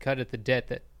starting to cut at the debt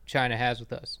that China has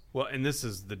with us. Well, and this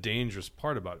is the dangerous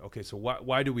part about it. Okay, so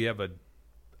why do we have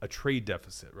a trade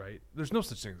deficit, right? There's no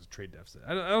such thing as a trade deficit.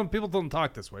 I don't people don't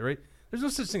talk this way, right? There's no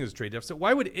such thing as a trade deficit.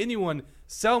 Why would anyone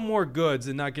sell more goods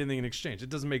and not get anything in exchange? It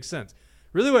doesn't make sense.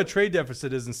 Really what a trade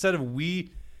deficit is, instead of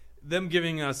them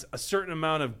giving us a certain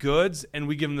amount of goods and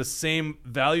we give them the same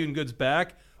value in goods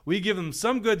back, we give them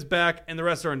some goods back and the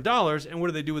rest are in dollars, and what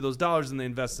do they do with those dollars? And they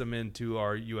invest them into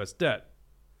our U.S. debt,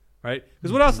 right?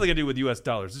 Because what else are they going to do with U.S.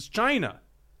 dollars? It's China.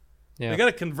 Yeah. They got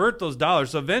to convert those dollars.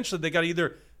 So eventually they got to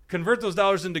either convert those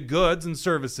dollars into goods and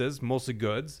services, mostly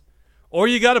goods, or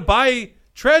you got to buy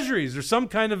treasuries or some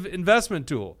kind of investment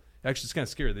tool. Actually, it's kind of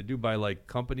scary. They do buy like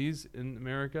companies in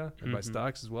America and buy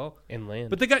stocks as well. And land.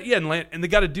 But they got and land, and they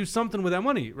got to do something with that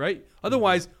money, right?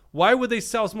 Otherwise, why would they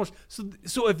sell so much?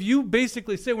 So if you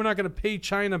basically say we're not going to pay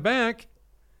China back,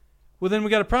 well, then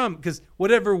we got a problem, because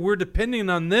whatever we're depending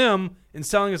on them in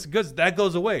selling us goods, that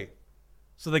goes away.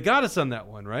 So they got us on that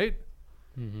one, right?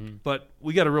 Mm-hmm. But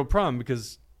we got a real problem,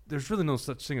 because there's really no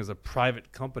such thing as a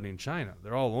private company in China.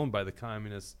 They're all owned by the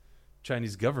communist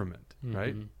Chinese government,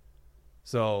 right?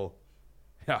 So,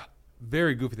 yeah,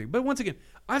 very goofy thing. But once again,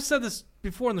 I've said this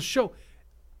before on the show.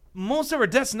 Most of our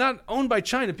debt's not owned by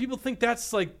China. People think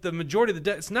that's like the majority of the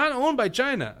debt. It's not owned by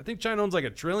China. I think China owns like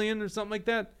 $1 trillion or something like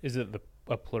that. Is it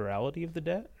a plurality of the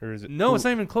debt, or is it? No, it's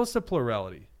not even close to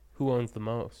plurality. Who owns the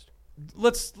most?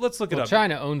 Let's look it up.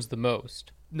 China owns the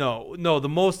most. No, the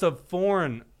most of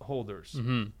foreign holders.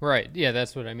 Right. Yeah,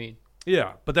 that's what I mean.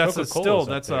 Yeah, but that's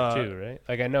Coca-Cola's still up there too, right?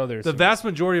 Like I know there's the vast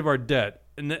majority of our debt,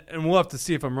 and we'll have to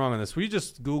see if I'm wrong on this. Will you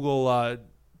just Google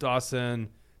Dawson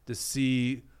to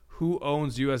see who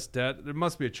owns U.S. debt? There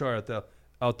must be a chart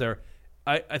out there.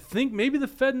 I think maybe the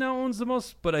Fed now owns the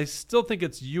most, but I still think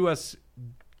it's U.S.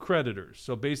 creditors.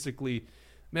 So basically,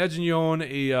 imagine you own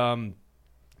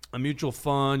a mutual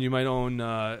fund. You might own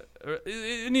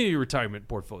any of your retirement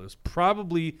portfolios.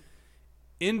 Probably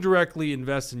indirectly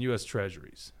invest in U.S.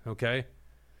 treasuries, okay?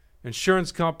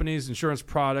 Insurance companies, insurance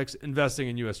products, investing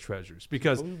in U.S. treasuries.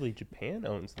 Because supposedly Japan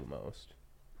owns the most.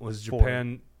 Was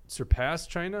Japan surpassed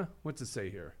China? What's it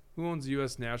say here? Who owns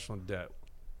U.S. national debt?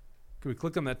 Can we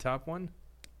click on that top one?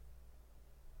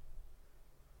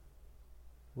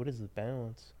 What is the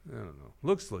balance? I don't know.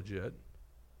 Looks legit.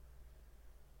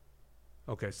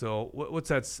 Okay, so what's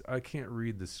that? I can't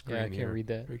read the screen Yeah, I can't here. read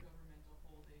that.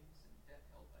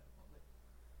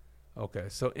 Okay,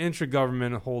 so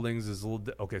intragovernmental holdings is a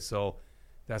little. Okay, so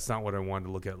that's not what I wanted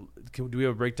to look at. Do we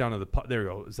have a breakdown of the? There we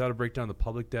go. Is that a breakdown of the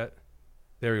public debt?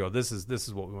 There we go. This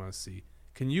is what we want to see.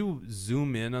 Can you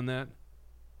zoom in on that?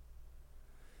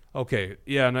 Okay,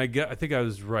 yeah, and I think I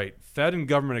was right. Fed and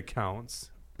government accounts,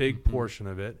 big portion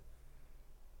of it.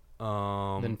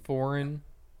 Then foreign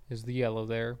is the yellow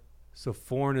there. So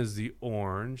foreign is the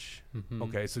orange.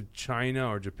 Okay, so China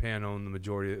or Japan own the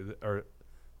majority or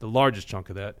the largest chunk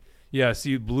of that. Yeah,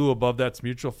 see blue above that's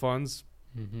mutual funds.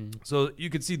 So you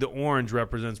can see the orange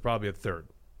represents probably a third,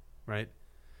 right?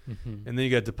 And then you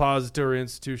got depository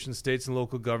institutions, states and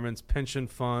local governments, pension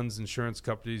funds, insurance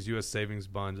companies, U.S. savings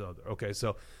bonds, other. Okay,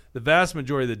 so the vast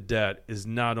majority of the debt is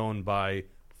not owned by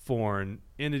foreign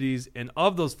entities. And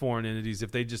of those foreign entities,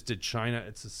 if they just did China,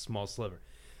 it's a small sliver.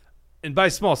 And by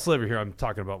small sliver here, I'm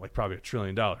talking about like probably $1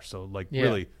 trillion. So like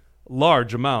really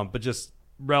large amount, but just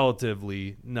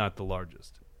relatively not the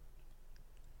largest.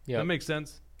 Yeah, that makes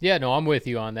sense. Yeah, no, I'm with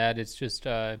you on that. It's just,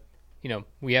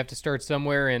 we have to start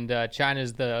somewhere, and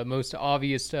China's the most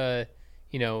obvious,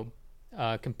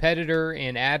 competitor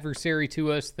and adversary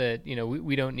to us that,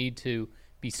 we don't need to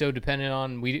be so dependent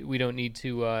on. We don't need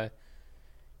to,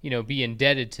 be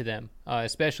indebted to them,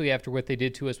 especially after what they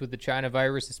did to us with the China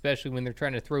virus, especially when they're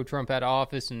trying to throw Trump out of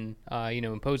office and,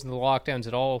 imposing the lockdowns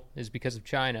at all is because of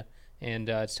China. And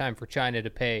it's time for China to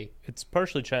pay. It's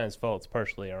partially China's fault. It's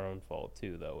partially our own fault,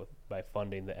 too, though, by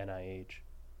funding the NIH.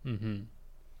 Mm-hmm.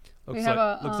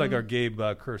 Looks like our Gabe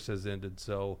curse has ended,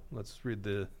 so let's read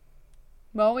the...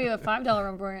 Well, we have a $5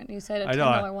 rumble rant. You said a $10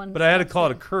 I know, one. but I had to call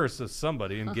it a curse of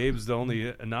somebody, and Gabe's the only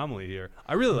anomaly here.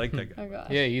 I really like that guy. Oh, gosh.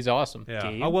 Yeah, he's awesome.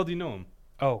 Yeah. Gabe? How well do you know him?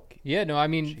 Oh, yeah, no, I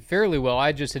mean, fairly well.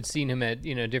 I just had seen him at,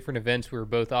 different events. We were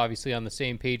both obviously on the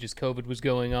same page as COVID was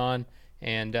going on.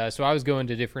 And so I was going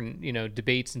to different,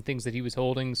 debates and things that he was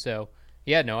holding. So,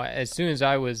 yeah, no, as soon as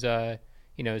I was,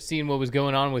 seeing what was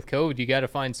going on with COVID, you got to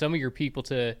find some of your people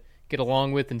to get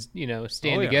along with and,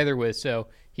 stand together with. So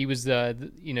he was,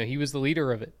 he was the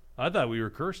leader of it. I thought we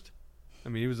were cursed. I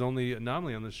mean, he was the only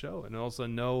anomaly on the show, and also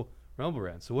no Rumble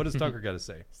Rant. So what does Tucker got to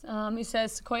say? He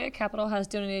says Sequoia Capital has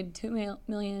donated $2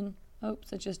 million.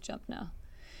 Oops, it just jumped now.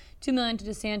 $2 million to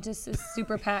DeSantis'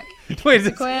 super PAC. Wait,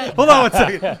 hold on 1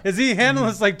 second. Is he handling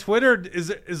this like Twitter?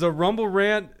 Is a Rumble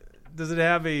Rant? Does it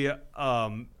have a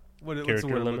what's the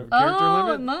word? limit? Character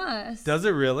limit? It must. Does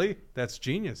it really? That's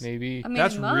genius. Maybe. I mean,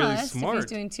 that's it must really if smart. he's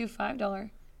doing two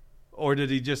 $5. Or did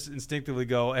he just instinctively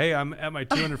go, "Hey, I'm at my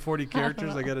 240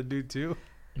 characters. I got to do 2"?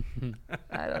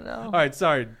 I don't know. All right,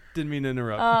 sorry, didn't mean to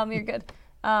interrupt. You're good.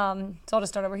 So I'll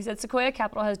just start over. He said Sequoia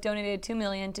Capital has donated $2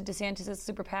 million to DeSantis'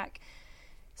 super PAC.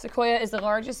 Sequoia is the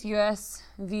largest U.S.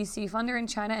 VC funder in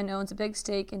China and owns a big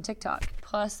stake in TikTok.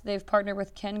 Plus, they've partnered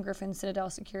with Ken Griffin Citadel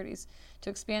Securities to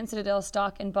expand Citadel's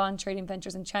stock and bond trading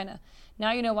ventures in China.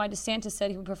 Now you know why DeSantis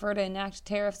said he would prefer to enact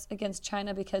tariffs against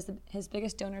China because his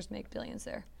biggest donors make billions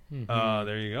there.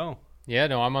 There you go. Yeah,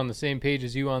 no, I'm on the same page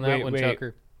as you on that one,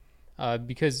 Tucker.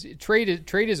 Because trade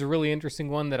is a really interesting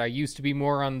one that I used to be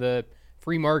more on the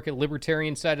free market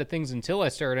libertarian side of things until I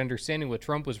started understanding what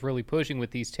Trump was really pushing with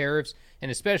these tariffs,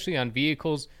 and especially on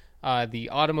vehicles. The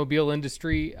automobile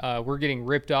industry, we're getting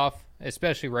ripped off,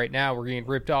 especially right now. We're getting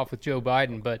ripped off with Joe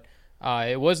Biden, but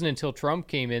it wasn't until Trump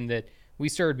came in that we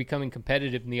started becoming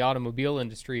competitive in the automobile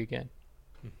industry again.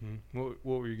 Mm-hmm.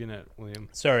 What were you getting at, William?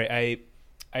 Sorry,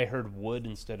 I heard would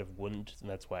instead of wouldn't, and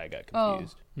that's why I got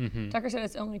confused. Tucker said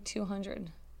it's only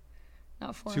 200,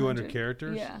 not 400. 200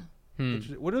 characters? Yeah.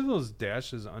 What are those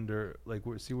dashes under? Like,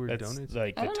 see where it That's donates?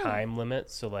 like the time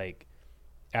limit. So, like,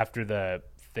 after the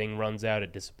thing runs out,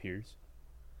 it disappears.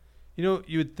 You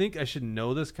would think I should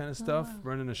know this kind of stuff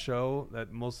running a show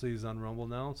that mostly is on Rumble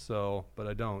now. So, but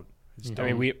I don't.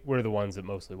 I mean, we're the ones that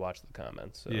mostly watch the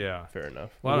comments. So yeah, fair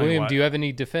enough. Well, William, do you have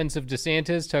any defense of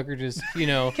DeSantis? Tucker just,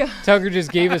 Tucker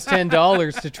just gave us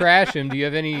 $10 to trash him. Do you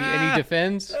have any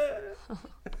defense?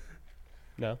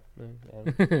 No.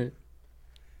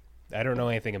 I don't know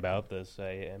anything about this.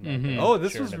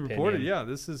 This was reported. Yeah,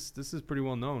 this is pretty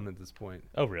well known at this point.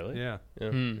 Oh, really? Yeah.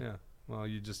 Yeah. Well,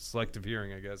 you just selective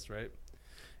hearing, I guess, right?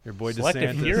 Your boy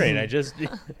selective DeSantis. hearing. I just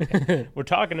we're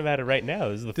talking about it right now.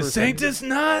 This is the first DeSantis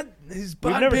not. He's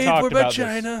bought never paid talked for by about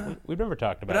China. This. We've never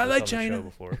talked about but I this like on China. the show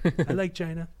before. I like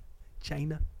China.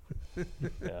 China.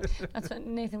 Yeah. That's what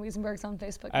Nathan Wiesenberg's on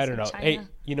Facebook. I don't know. China. Hey,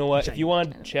 you know what? China. If you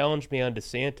want to challenge me on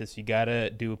DeSantis, you gotta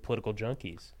do political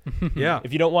junkies. Yeah.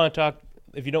 If you don't want to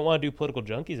do political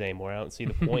junkies anymore, I don't see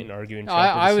the point in arguing. Trump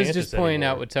I or was DeSantis just pointing anymore.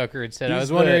 out what Tucker had said.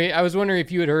 He's I was wondering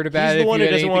if you had heard about He's it. the one if who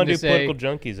you had doesn't want to anything do say.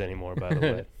 political junkies anymore. By the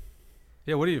way.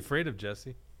 Yeah. What are you afraid of,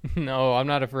 Jesse? No, I'm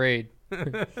not afraid.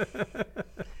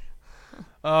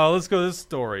 Let's go to this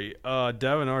story.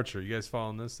 Devon Archer. You guys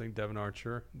following this thing? Devon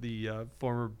Archer, the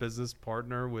former business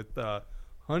partner with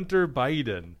Hunter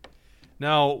Biden.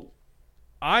 Now,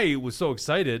 I was so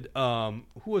excited. Who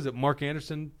was it? Mark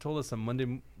Anderson told us on Monday.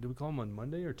 Did we call him on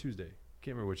Monday or Tuesday?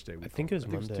 Can't remember which day. I think it was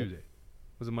Monday. Tuesday.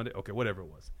 Was it Monday? Okay, whatever it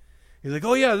was. He's like,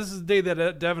 oh, yeah, this is the day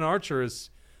that Devon Archer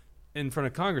is in front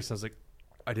of Congress. I was like,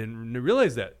 I didn't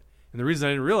realize that. And the reason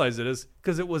I didn't realize it is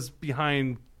because it was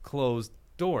behind closed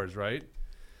doors, right?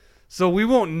 So we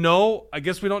won't know. I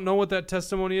guess we don't know what that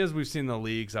testimony is. We've seen the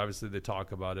leaks. Obviously, they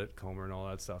talk about it, Comer and all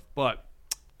that stuff. But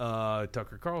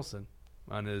Tucker Carlson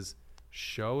on his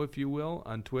show, if you will,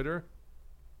 on Twitter.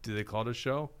 Do they call it a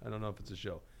show? I don't know if it's a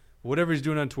show. But whatever he's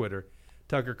doing on Twitter,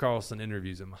 Tucker Carlson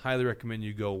interviews him. Highly recommend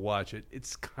you go watch it.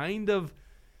 It's kind of...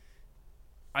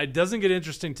 It doesn't get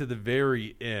interesting to the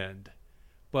very end.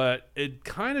 But it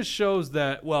kind of shows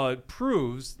that, well, it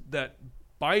proves that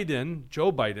Biden,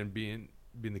 Joe Biden being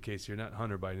the case here, not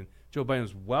Hunter Biden, Joe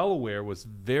Biden was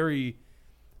very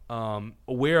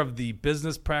aware of the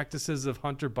business practices of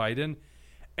Hunter Biden.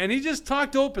 And he just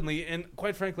talked openly, and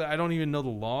quite frankly, I don't even know the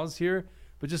laws here,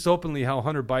 but just openly how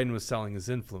Hunter Biden was selling his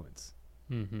influence.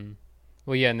 Mm-hmm.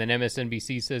 Well, yeah, and then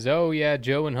MSNBC says, oh, yeah,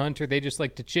 Joe and Hunter, they just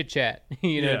like to chit-chat.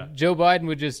 Yeah. Joe Biden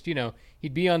would just,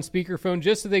 he'd be on speakerphone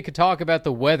just so they could talk about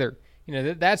the weather.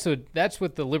 That's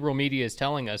what the liberal media is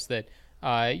telling us, that,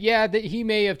 that he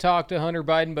may have talked to Hunter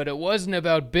Biden, but it wasn't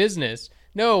about business.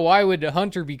 No, why would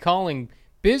Hunter be calling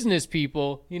business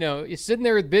people, he's sitting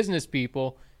there with business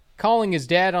people, calling his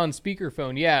dad on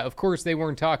speakerphone? Yeah, of course they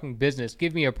weren't talking business.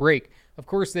 Give me a break. Of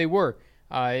course they were.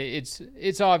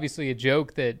 It's obviously a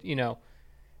joke that,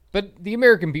 but the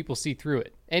American people see through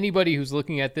it. Anybody who's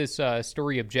looking at this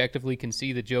story objectively can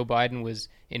see that Joe Biden was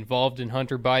involved in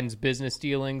Hunter Biden's business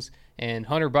dealings, and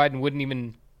Hunter Biden wouldn't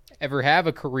even ever have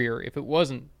a career if it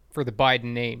wasn't for the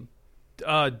Biden name.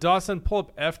 Dawson, pull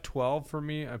up F12 for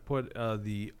me. I put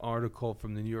the article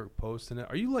from the New York Post in it.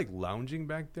 Are you like lounging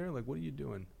back there? Like, what are you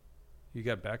doing? You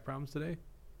got back problems today?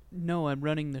 No, I'm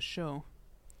running the show.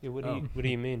 Yeah, what do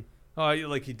you mean? Oh,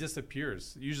 like he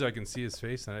disappears. Usually I can see his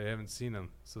face, and I haven't seen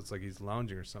him, so it's like he's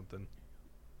lounging or something.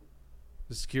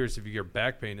 Just curious if your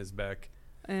back pain is back.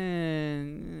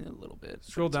 And a little bit.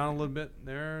 Scroll down a little bit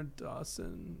there,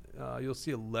 Dawson. You'll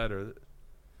see a letter.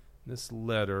 This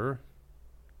letter.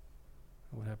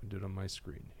 What happened to it on my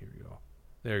screen? Here we go.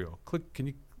 There you go. Click. Can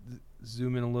you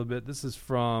zoom in a little bit? This is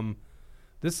from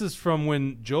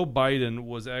when Joe Biden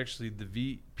was actually the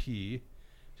VP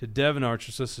to Devon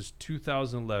Archer. So this is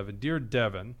 2011. Dear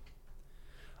Devon,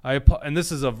 and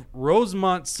this is of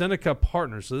Rosemont Seneca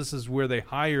Partners. So this is where they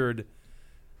hired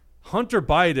Hunter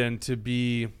Biden to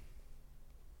be,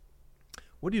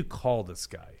 what do you call this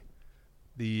guy?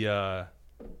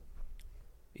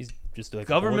 He's just like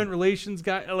government relations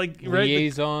guy, like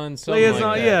liaison, right? Liaison,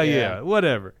 like that. Yeah,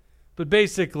 whatever. But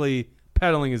basically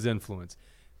peddling his influence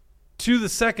to the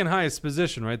second highest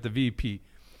position, right? The VP.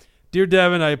 Dear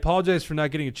Devon, I apologize for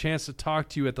not getting a chance to talk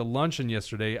to you at the luncheon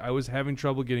yesterday. I was having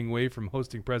trouble getting away from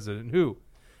hosting President Who.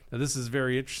 Now, this is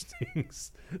very interesting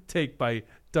take by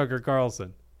Tucker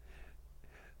Carlson.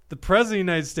 The President of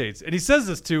the United States, and he says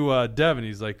this to Devon.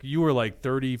 He's like, you were like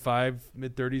 35,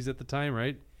 mid-30s at the time,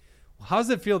 right? Well, how does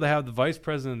it feel to have the Vice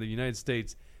President of the United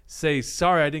States say,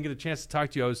 sorry, I didn't get a chance to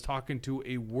talk to you. I was talking to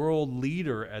a world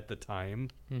leader at the time.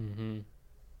 Mm-hmm.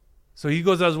 So he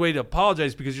goes out his way to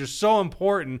apologize because you're so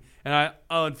important, and I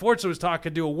unfortunately was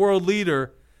talking to a world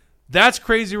leader. That's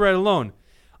crazy right alone.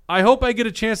 I hope I get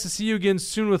a chance to see you again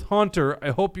soon with Hunter. I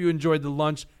hope you enjoyed the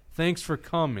lunch. Thanks for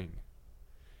coming.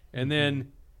 And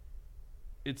then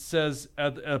it says,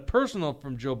 a personal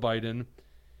from Joe Biden,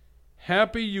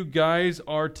 happy you guys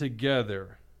are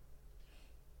together.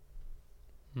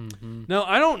 Mm-hmm. Now,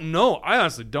 I don't know. I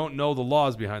honestly don't know the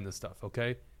laws behind this stuff,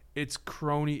 okay? It's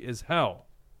crony as hell.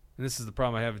 And this is the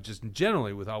problem I have just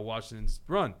generally with how Washington's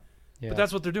run. Yeah. But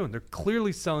that's what they're doing. They're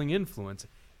clearly selling influence,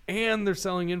 and they're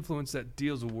selling influence that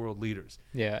deals with world leaders.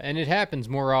 Yeah, and it happens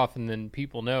more often than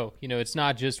people know. It's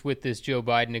not just with this Joe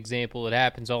Biden example. It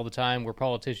happens all the time where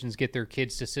politicians get their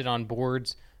kids to sit on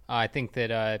boards. I think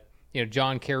that,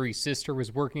 John Kerry's sister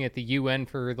was working at the UN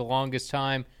for the longest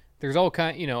time. There's all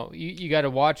kind, you got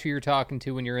to watch who you're talking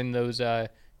to when you're in those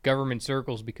government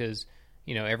circles because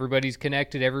everybody's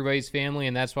connected, everybody's family,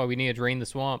 and that's why we need to drain the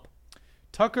swamp.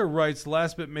 Tucker writes, the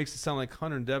last bit makes it sound like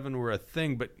Hunter and Devon were a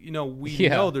thing, but, we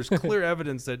know there's clear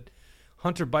evidence that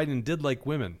Hunter Biden did like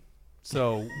women.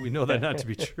 So we know that not to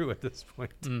be true at this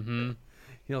point. Mm-hmm.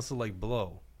 He also liked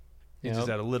blow. He just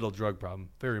had a little drug problem.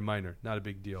 Very minor. Not a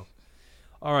big deal.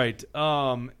 All right.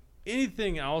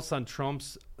 Anything else on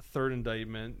Trump's third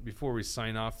indictment before we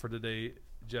sign off for today,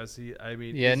 Jesse? I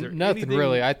mean, nothing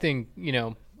really. I think,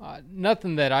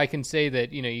 nothing that I can say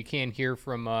that, you can't hear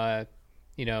from,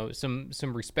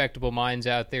 some respectable minds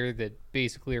out there that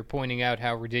basically are pointing out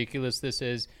how ridiculous this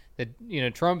is, that,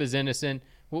 Trump is innocent.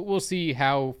 We'll see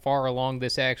how far along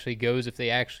this actually goes if they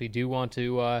actually do want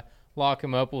to lock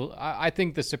him up. Well, I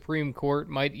think the Supreme Court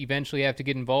might eventually have to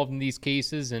get involved in these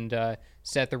cases and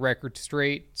set the record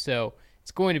straight. So it's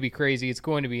going to be crazy. It's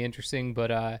going to be interesting,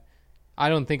 but I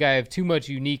don't think I have too much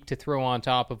unique to throw on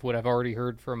top of what I've already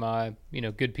heard from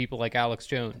good people like Alex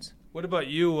Jones. What about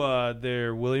you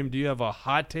there, William? Do you have a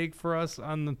hot take for us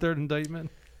on the third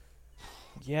indictment?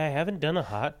 Yeah, I haven't done a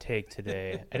hot take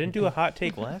today. I didn't do a hot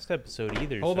take last episode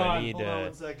either. Hold on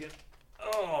 1 second.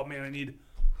 Oh, man, I need...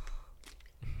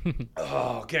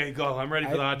 okay, go. I'm ready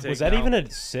for the hot take. Was that even a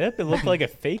sip? It looked like a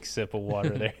fake sip of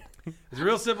water there. It's a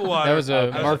real sip of water. That was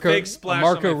a fake splash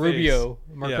Marco Rubio.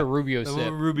 Rubio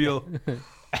sip. Rubio.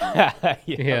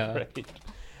 Yeah.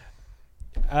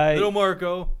 Right. Little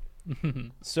Marco.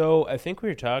 So I think we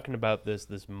were talking about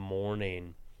this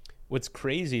morning. What's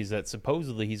crazy is that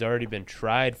supposedly he's already been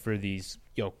tried for these,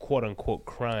 quote unquote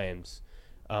crimes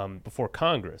before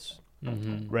Congress.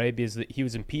 right? Because he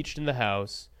was impeached in the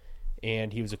House,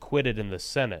 and he was acquitted in the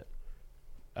Senate.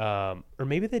 Or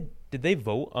maybe did they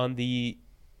vote on the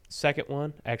second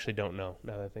one? I actually don't know,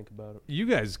 now that I think about it. You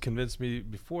guys convinced me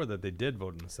before that they did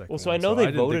vote in the second one. Well, so I know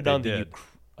they voted on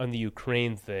on the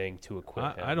Ukraine thing to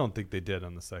acquit him. I don't think they did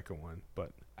on the second one,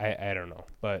 but I don't know.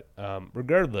 But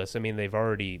regardless, I mean, they've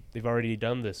already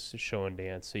done this show and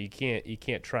dance, so you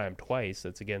can't try them twice.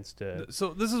 That's against.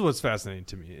 So this is what's fascinating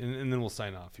to me, and then we'll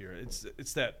sign off here.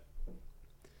 It's that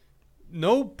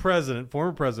no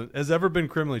former president, has ever been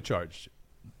criminally charged,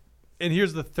 and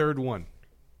here's the third one,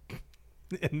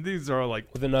 and these are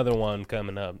like with another one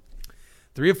coming up.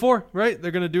 3 or 4, right?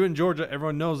 They're going to do it in Georgia.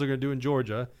 Everyone knows they're going to do it in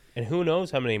Georgia. And who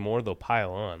knows how many more they'll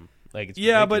pile on. Like, it's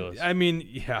yeah, ridiculous. But I mean,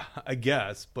 yeah, I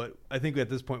guess. But I think at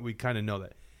this point we kind of know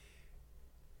that.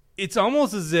 It's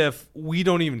almost as if we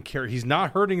don't even care. He's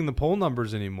not hurting in the poll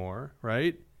numbers anymore,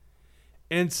 right?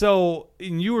 And so,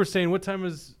 and you were saying, what time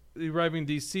is he arriving in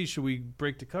D.C.? Should we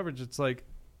break the coverage? It's like,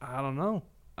 I don't know.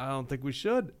 I don't think we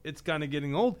should. It's kind of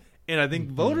getting old. And I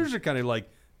think voters are kind of like,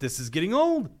 this is getting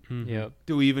old. Yep.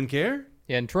 Do we even care?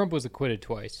 Yeah, and Trump was acquitted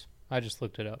twice. I just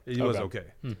looked it up. He was okay.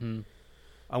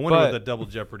 I wonder what the double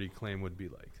jeopardy claim would be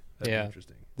like. That'd be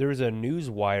interesting. There was a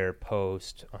Newswire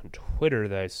post on Twitter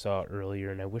that I saw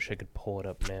earlier, and I wish I could pull it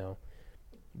up now.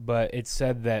 But it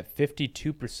said that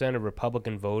 52% of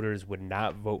Republican voters would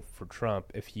not vote for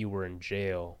Trump if he were in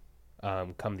jail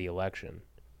come the election,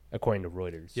 according to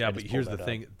Reuters. Yeah, but here's the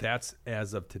thing. That's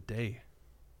as of today.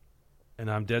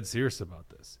 And I'm dead serious about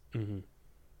this.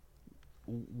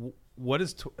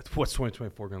 What's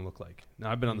 2024 going to look like?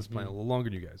 Now, I've been on this planet a little longer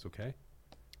than you guys, okay?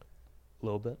 A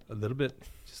little bit.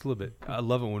 Just a little bit. I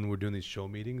love it when we're doing these show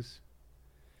meetings.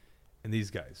 And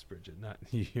these guys, Bridget, not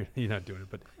you're not doing it,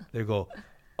 but they go,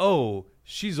 oh,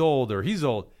 she's old or he's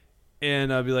old.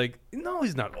 And I'll be like, no,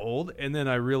 he's not old. And then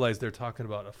I realize they're talking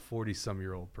about a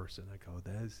 40-some-year-old person. I go,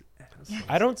 that's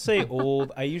I don't say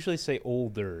old. I usually say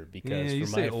older because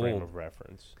for my frame of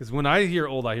reference. Because when I hear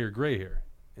old, I hear gray hair.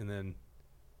 And then,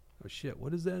 oh, shit,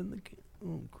 what is that in the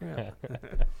oh, crap.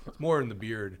 It's more in the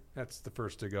beard. That's the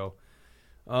first to go.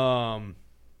 I'm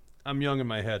young in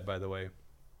my head, by the way.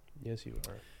 Yes, you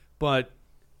are. But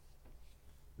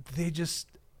they just,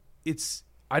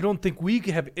 I don't think we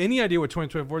have any idea what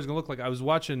 2024 is going to look like. I was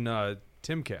watching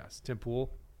Tim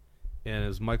Pool, and it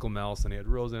was Michael Malice, and he had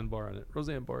Roseanne Barr on it.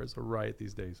 Roseanne Barr is a riot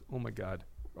these days. Oh, my God.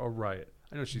 A riot.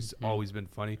 I know she's always been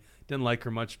funny. Didn't like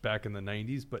her much back in the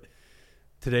 90s, but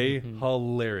today,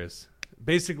 hilarious.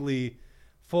 Basically,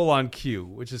 full on Q,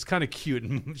 which is kind of cute.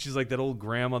 And she's like that old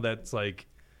grandma that's like,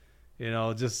 you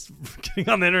know, just getting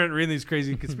on the internet and reading these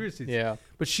crazy conspiracies. Yeah.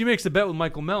 But she makes a bet with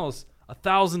Michael Malice,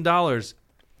 $1,000,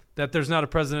 that there's not a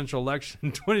presidential election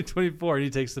in 2024, and he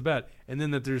takes the bet. And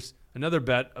then that there's another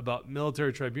bet about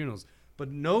military tribunals. But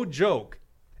no joke,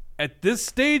 at this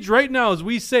stage right now, as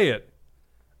we say it,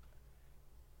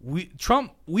 we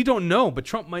don't know, but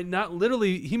Trump might not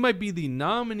he might be the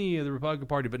nominee of the Republican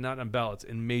Party, but not on ballots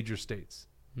in major states.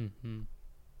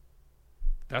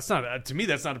 That's not, to me,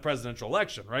 that's not a presidential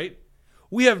election, right?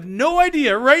 We have no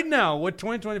idea right now what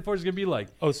 2024 is going to be like.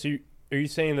 Oh, so are you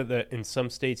saying that in some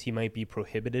states he might be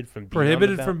prohibited from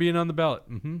being on the ballot?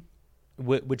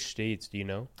 Which states do you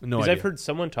know? No idea. Because I've heard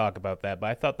someone talk about that, but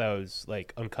I thought that was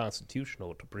like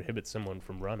unconstitutional to prohibit someone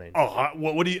from running. Oh,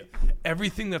 what do you?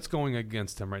 Everything that's going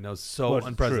against him right now is so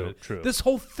unprecedented. True. This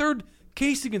whole third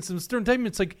case against him, stern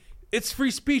indictment, it's like it's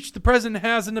free speech. The president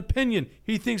has an opinion.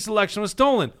 He thinks the election was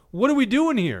stolen. What are we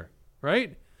doing here,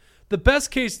 right? The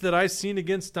best case that I've seen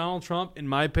against Donald Trump, in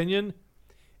my opinion,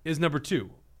 is number 2.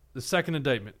 The second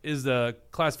indictment is the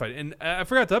classified. And I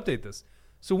forgot to update this.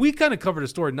 So we kind of covered a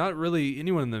story not really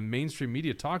anyone in the mainstream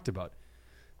media talked about.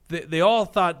 They all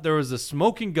thought there was a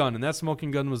smoking gun, and that smoking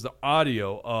gun was the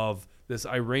audio of this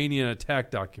Iranian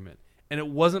attack document. And it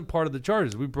wasn't part of the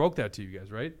charges. We broke that to you guys,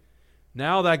 right?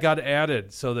 Now that got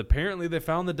added. So apparently they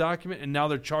found the document, and now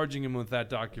they're charging him with that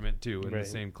document too in the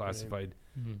same classified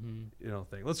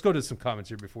thing. Let's go to some comments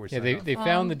here before we sign off. They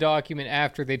found the document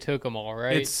after they took them all,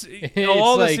 right? It's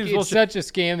such a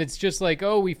scam. It's just like,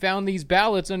 oh, we found these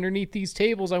ballots underneath these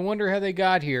tables. I wonder how they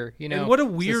got here. You know, and what a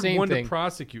weird one to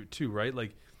prosecute too, right?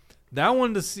 Like that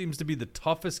one just seems to be the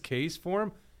toughest case for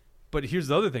him. But here's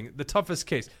the other thing: the toughest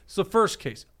case. So first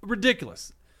case,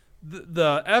 ridiculous.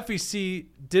 The FEC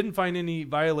didn't find any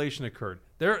violation occurred.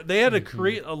 They had to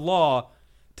create a law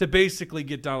to basically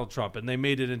get Donald Trump, and they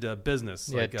made it into a business.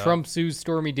 Yeah, Trump sues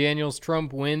Stormy Daniels.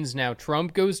 Trump wins. Now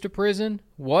Trump goes to prison.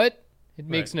 What? It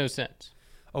makes no sense.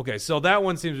 Okay, so that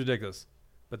one seems ridiculous,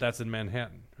 but that's in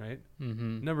Manhattan, right?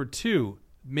 Number 2,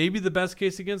 maybe the best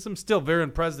case against him, still very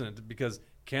unprecedented because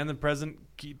can the president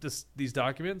keep these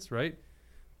documents, right?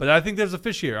 But I think there's a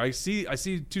fish here. I see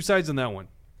two sides on that one.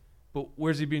 But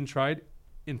where's he being tried?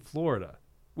 In Florida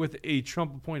with a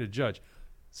Trump-appointed judge.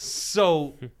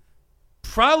 So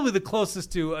probably the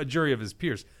closest to a jury of his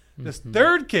peers. This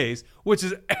third case, which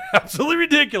is absolutely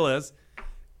ridiculous,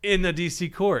 in the D.C.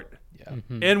 court. Yeah.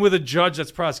 And with a judge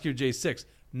that's prosecuted J6.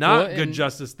 Not good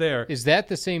justice there. Is that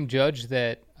the same judge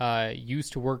that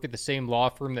used to work at the same law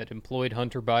firm that employed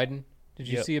Hunter Biden? Did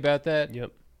you see about that?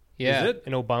 Yep. Yeah. Is it?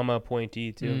 An Obama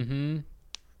appointee, too. Mm-hmm.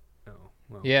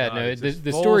 Well, yeah, God, no, it's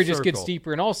the full story just circle. gets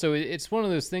deeper. And also, it's one of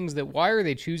those things that why are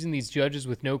they choosing these judges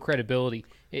with no credibility?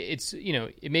 It's,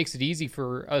 it makes it easy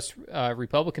for us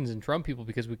Republicans and Trump people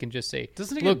because we can just say,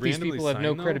 Doesn't it look, get these randomly people have no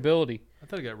signed, though? credibility. I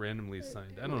thought it got randomly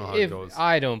assigned. I don't know how it goes.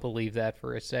 I don't believe that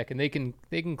for a second. They can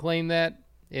claim that.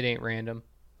 It ain't random.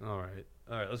 All right,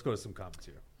 let's go to some comments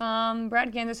here.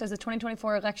 Brad Gander says the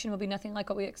 2024 election will be nothing like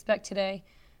what we expect today.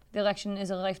 The election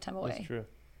is a lifetime away. That's true.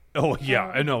 Oh yeah,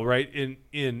 I know, right?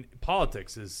 In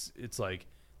politics, it's like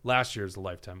last year's a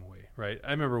lifetime away, right?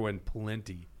 I remember when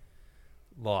Pawlenty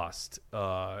lost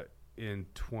in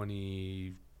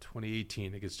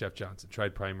 2018 against Jeff Johnson,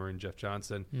 tried primary Jeff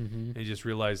Johnson, and he just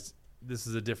realized this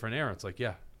is a different era. It's like,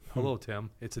 yeah, hello, Tim,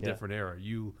 it's a different era.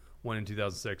 You won in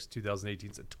 2006,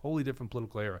 2018. It's a totally different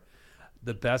political era.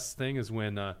 The best thing is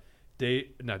when not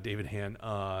David Hand,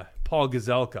 Paul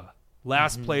Gazelka,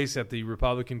 last place at the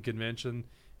Republican convention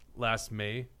last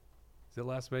May. Is it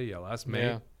last May? Yeah, last May.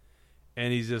 Yeah.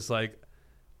 And he's just like,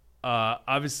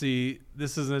 obviously,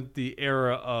 this isn't the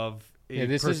era of a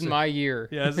this person. isn't my year.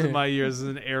 Yeah, this is my year. This is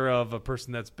an era of a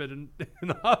person that's been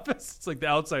in office. It's like the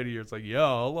outside year. It's like, yeah,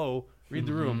 hello, read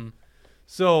the room.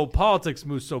 So politics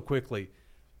moves so quickly.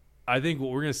 I think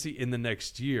what we're going to see in the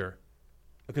next year,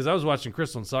 because I was watching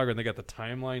Crystal and Sagar, and they got the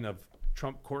timeline of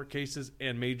Trump court cases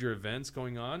and major events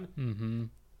going on. Mm-hmm.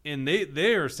 And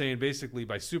they are saying basically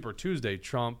by Super Tuesday,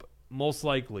 Trump most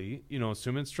likely,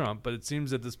 assuming it's Trump, but it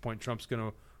seems at this point Trump's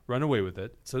going to run away with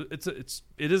it. So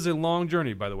it is a long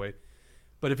journey, by the way.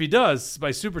 But if he does, by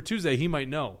Super Tuesday, he might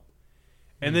know.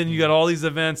 And then you got all these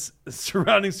events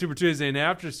surrounding Super Tuesday and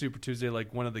after Super Tuesday,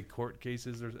 like one of the court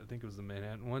cases, or I think it was the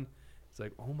Manhattan one. It's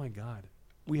like, oh my God,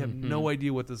 we have no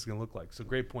idea what this is going to look like. So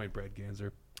great point, Brad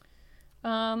Ganser.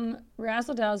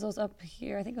 Razzle Dazzle's up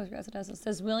here. I think it was Razzle Dazzle.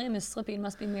 Says William is slipping.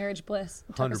 Must be marriage bliss.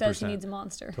 Tucker says he needs a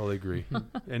monster. Totally agree.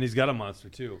 And he's got a monster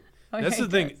too. Okay, that's the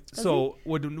thing. does So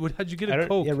how'd you get a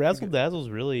Coke? Yeah, Razzle Dazzle's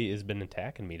really has been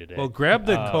attacking me today. Well, grab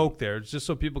the Coke there, just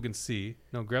so people can see.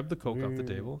 No, grab the Coke off the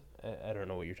table. I don't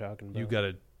know what you're talking about. You got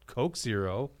a Coke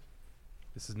Zero.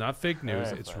 This is not fake news.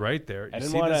 Right, it's fine. right there. You I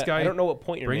see this guy? I don't know what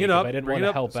point you're bring making. it up. I didn't bring want it to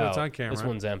up help so out. it's on camera. This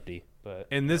one's empty. But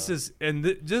this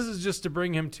is just to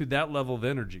bring him to that level of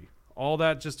energy. All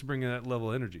that just to bring in that level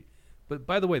of energy. But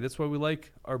by the way, that's why we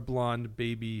like our blonde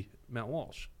baby Matt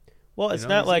Walsh. Well, it's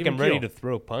not like I'm ready to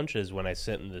throw punches when I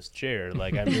sit in this chair.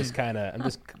 Like I'm just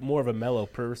more of a mellow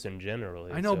person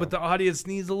generally. I know, but the audience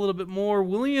needs a little bit more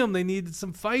William. They need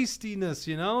some feistiness,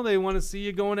 They want to see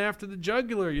you going after the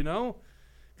jugular,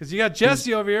 Because you got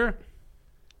Jesse over here.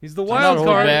 He's the wild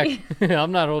card.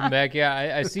 I'm not holding back.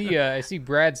 Yeah, I see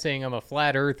Brad saying I'm a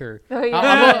flat earther. Oh,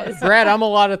 yeah. Brad, I'm a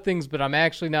lot of things, but I'm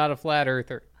actually not a flat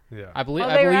earther. Yeah. I believe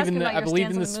Well, I believe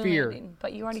in the sphere.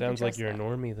 But you already Sounds like addressed you're a that.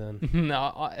 normie then.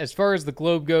 No, as far as the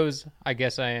globe goes, I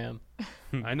guess I am.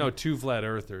 I know two flat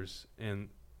earthers and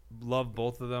love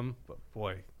both of them, but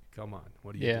boy, come on.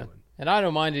 What are you doing? And I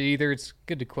don't mind it either. It's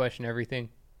good to question everything.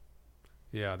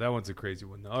 Yeah, that one's a crazy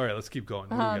one. All right, let's keep going.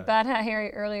 Bad Hat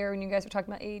Harry earlier when you guys were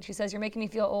talking about age, he says, you're making me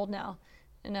feel old now.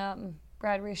 And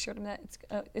Brad reassured him that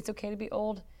it's okay to be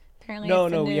old.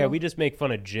 Apparently yeah, we just make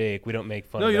fun of Jake. We don't make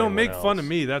fun of you don't anyone make else. fun of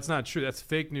me. That's not true. That's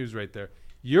fake news right there.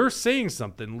 You're saying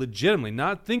something legitimately,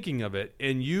 not thinking of it,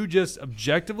 and you just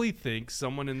objectively think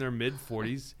someone in their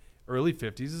mid-40s, early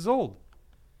 50s is old.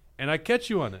 And I catch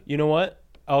you on it. You know what?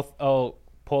 I'll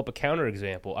pull up a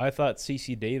counterexample. I thought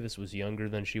Cece Davis was younger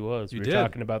than she was. We were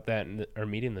talking about that in our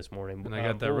meeting this morning. And I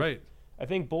got that right. I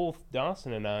think both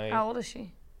Dawson and I. How old is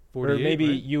she? 48, or maybe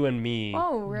right? you and me.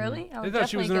 Oh, really? I thought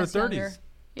she was in her 30s. Younger.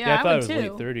 Yeah, I thought it was too.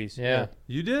 late 30s. Yeah.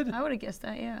 You did? I would have guessed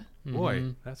that, yeah.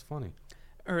 Boy, that's funny.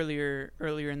 Earlier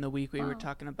in the week, we were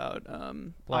talking about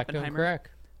Black Don't Oppenheimer.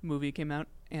 Crack. Movie came out,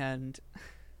 and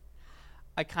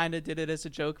I kind of did it as a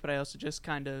joke, but I also just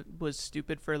kind of was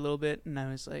stupid for a little bit, and I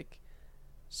was like,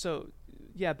 so,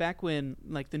 yeah, back when,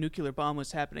 like, the nuclear bomb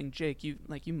was happening, Jake, you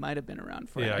might have been around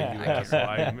for it.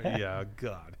 Yeah,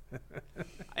 God.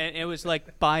 And it was,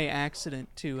 like, by accident,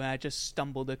 too. I just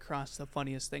stumbled across the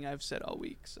funniest thing I've said all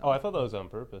week. So. Oh, I thought that was on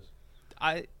purpose.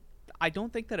 I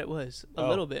don't think that it was. A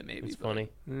little bit, maybe. It's funny.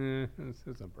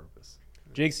 It's on purpose.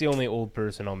 Jake's the only old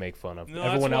person I'll make fun of. No,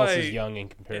 Everyone that's else why- is young in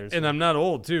comparison. And I'm not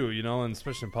old too, and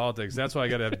especially in politics. That's why I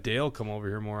got to have Dale come over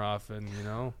here more often.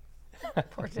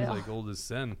 Poor He's Dale. like old as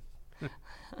sin.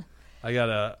 I got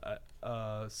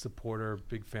a supporter,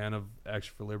 big fan of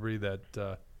Action for Liberty.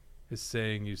 That his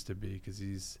saying used to be, because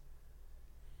is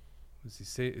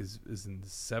in the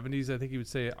 70s? I think he would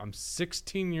say, "I'm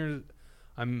 16 years.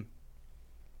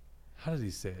 How did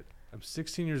he say it? I'm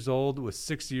 16 years old with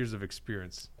 60 years of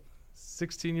experience."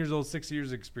 16 years old, 60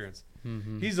 years of experience.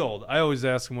 Mm-hmm. He's old. I always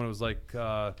ask him what it was like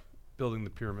building the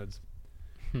pyramids.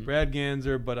 Brad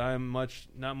Ganser, but I'm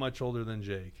not much older than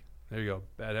Jake. There you go.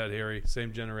 Bad Hat Harry,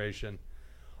 same generation.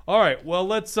 All right, well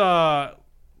let's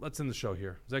end the show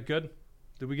here. Is that good?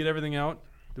 Did we get everything out?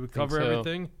 Did we cover so.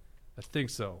 everything? I think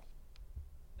so.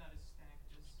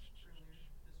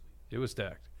 It was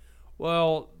stacked.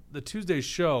 Well, the Tuesday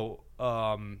show,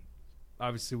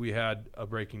 obviously we had a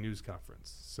breaking news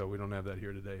conference, so we don't have that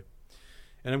here today.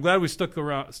 And I'm glad we stuck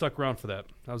around for that.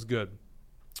 That was good.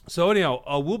 So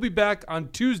anyhow, we'll be back on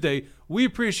Tuesday. We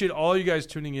appreciate all you guys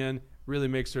tuning in. Really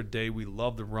makes our day. We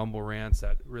love the Rumble rants.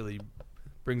 That really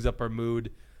brings up our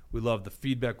mood. We love the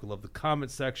feedback. We love the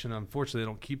comment section. Unfortunately, they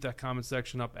don't keep that comment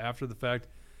section up after the fact.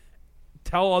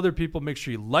 Tell other people. Make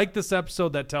sure you like this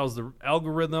episode. That tells the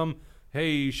algorithm,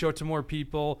 hey, show it to more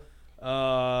people.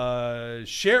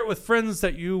 Share it with friends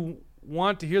that you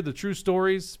want to hear the true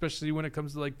stories, especially when it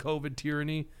comes to like COVID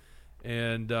tyranny.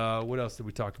 And what else did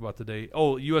we talk about today?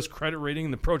 Oh, U.S. credit rating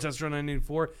and the protester on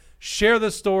 984. Share the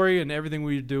story and everything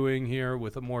we're doing here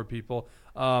with more people.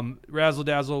 Razzle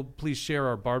Dazzle, please share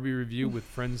our Barbie review with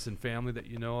friends and family that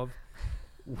you know of.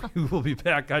 We will be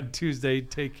back on Tuesday.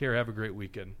 Take care. Have a great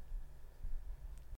weekend.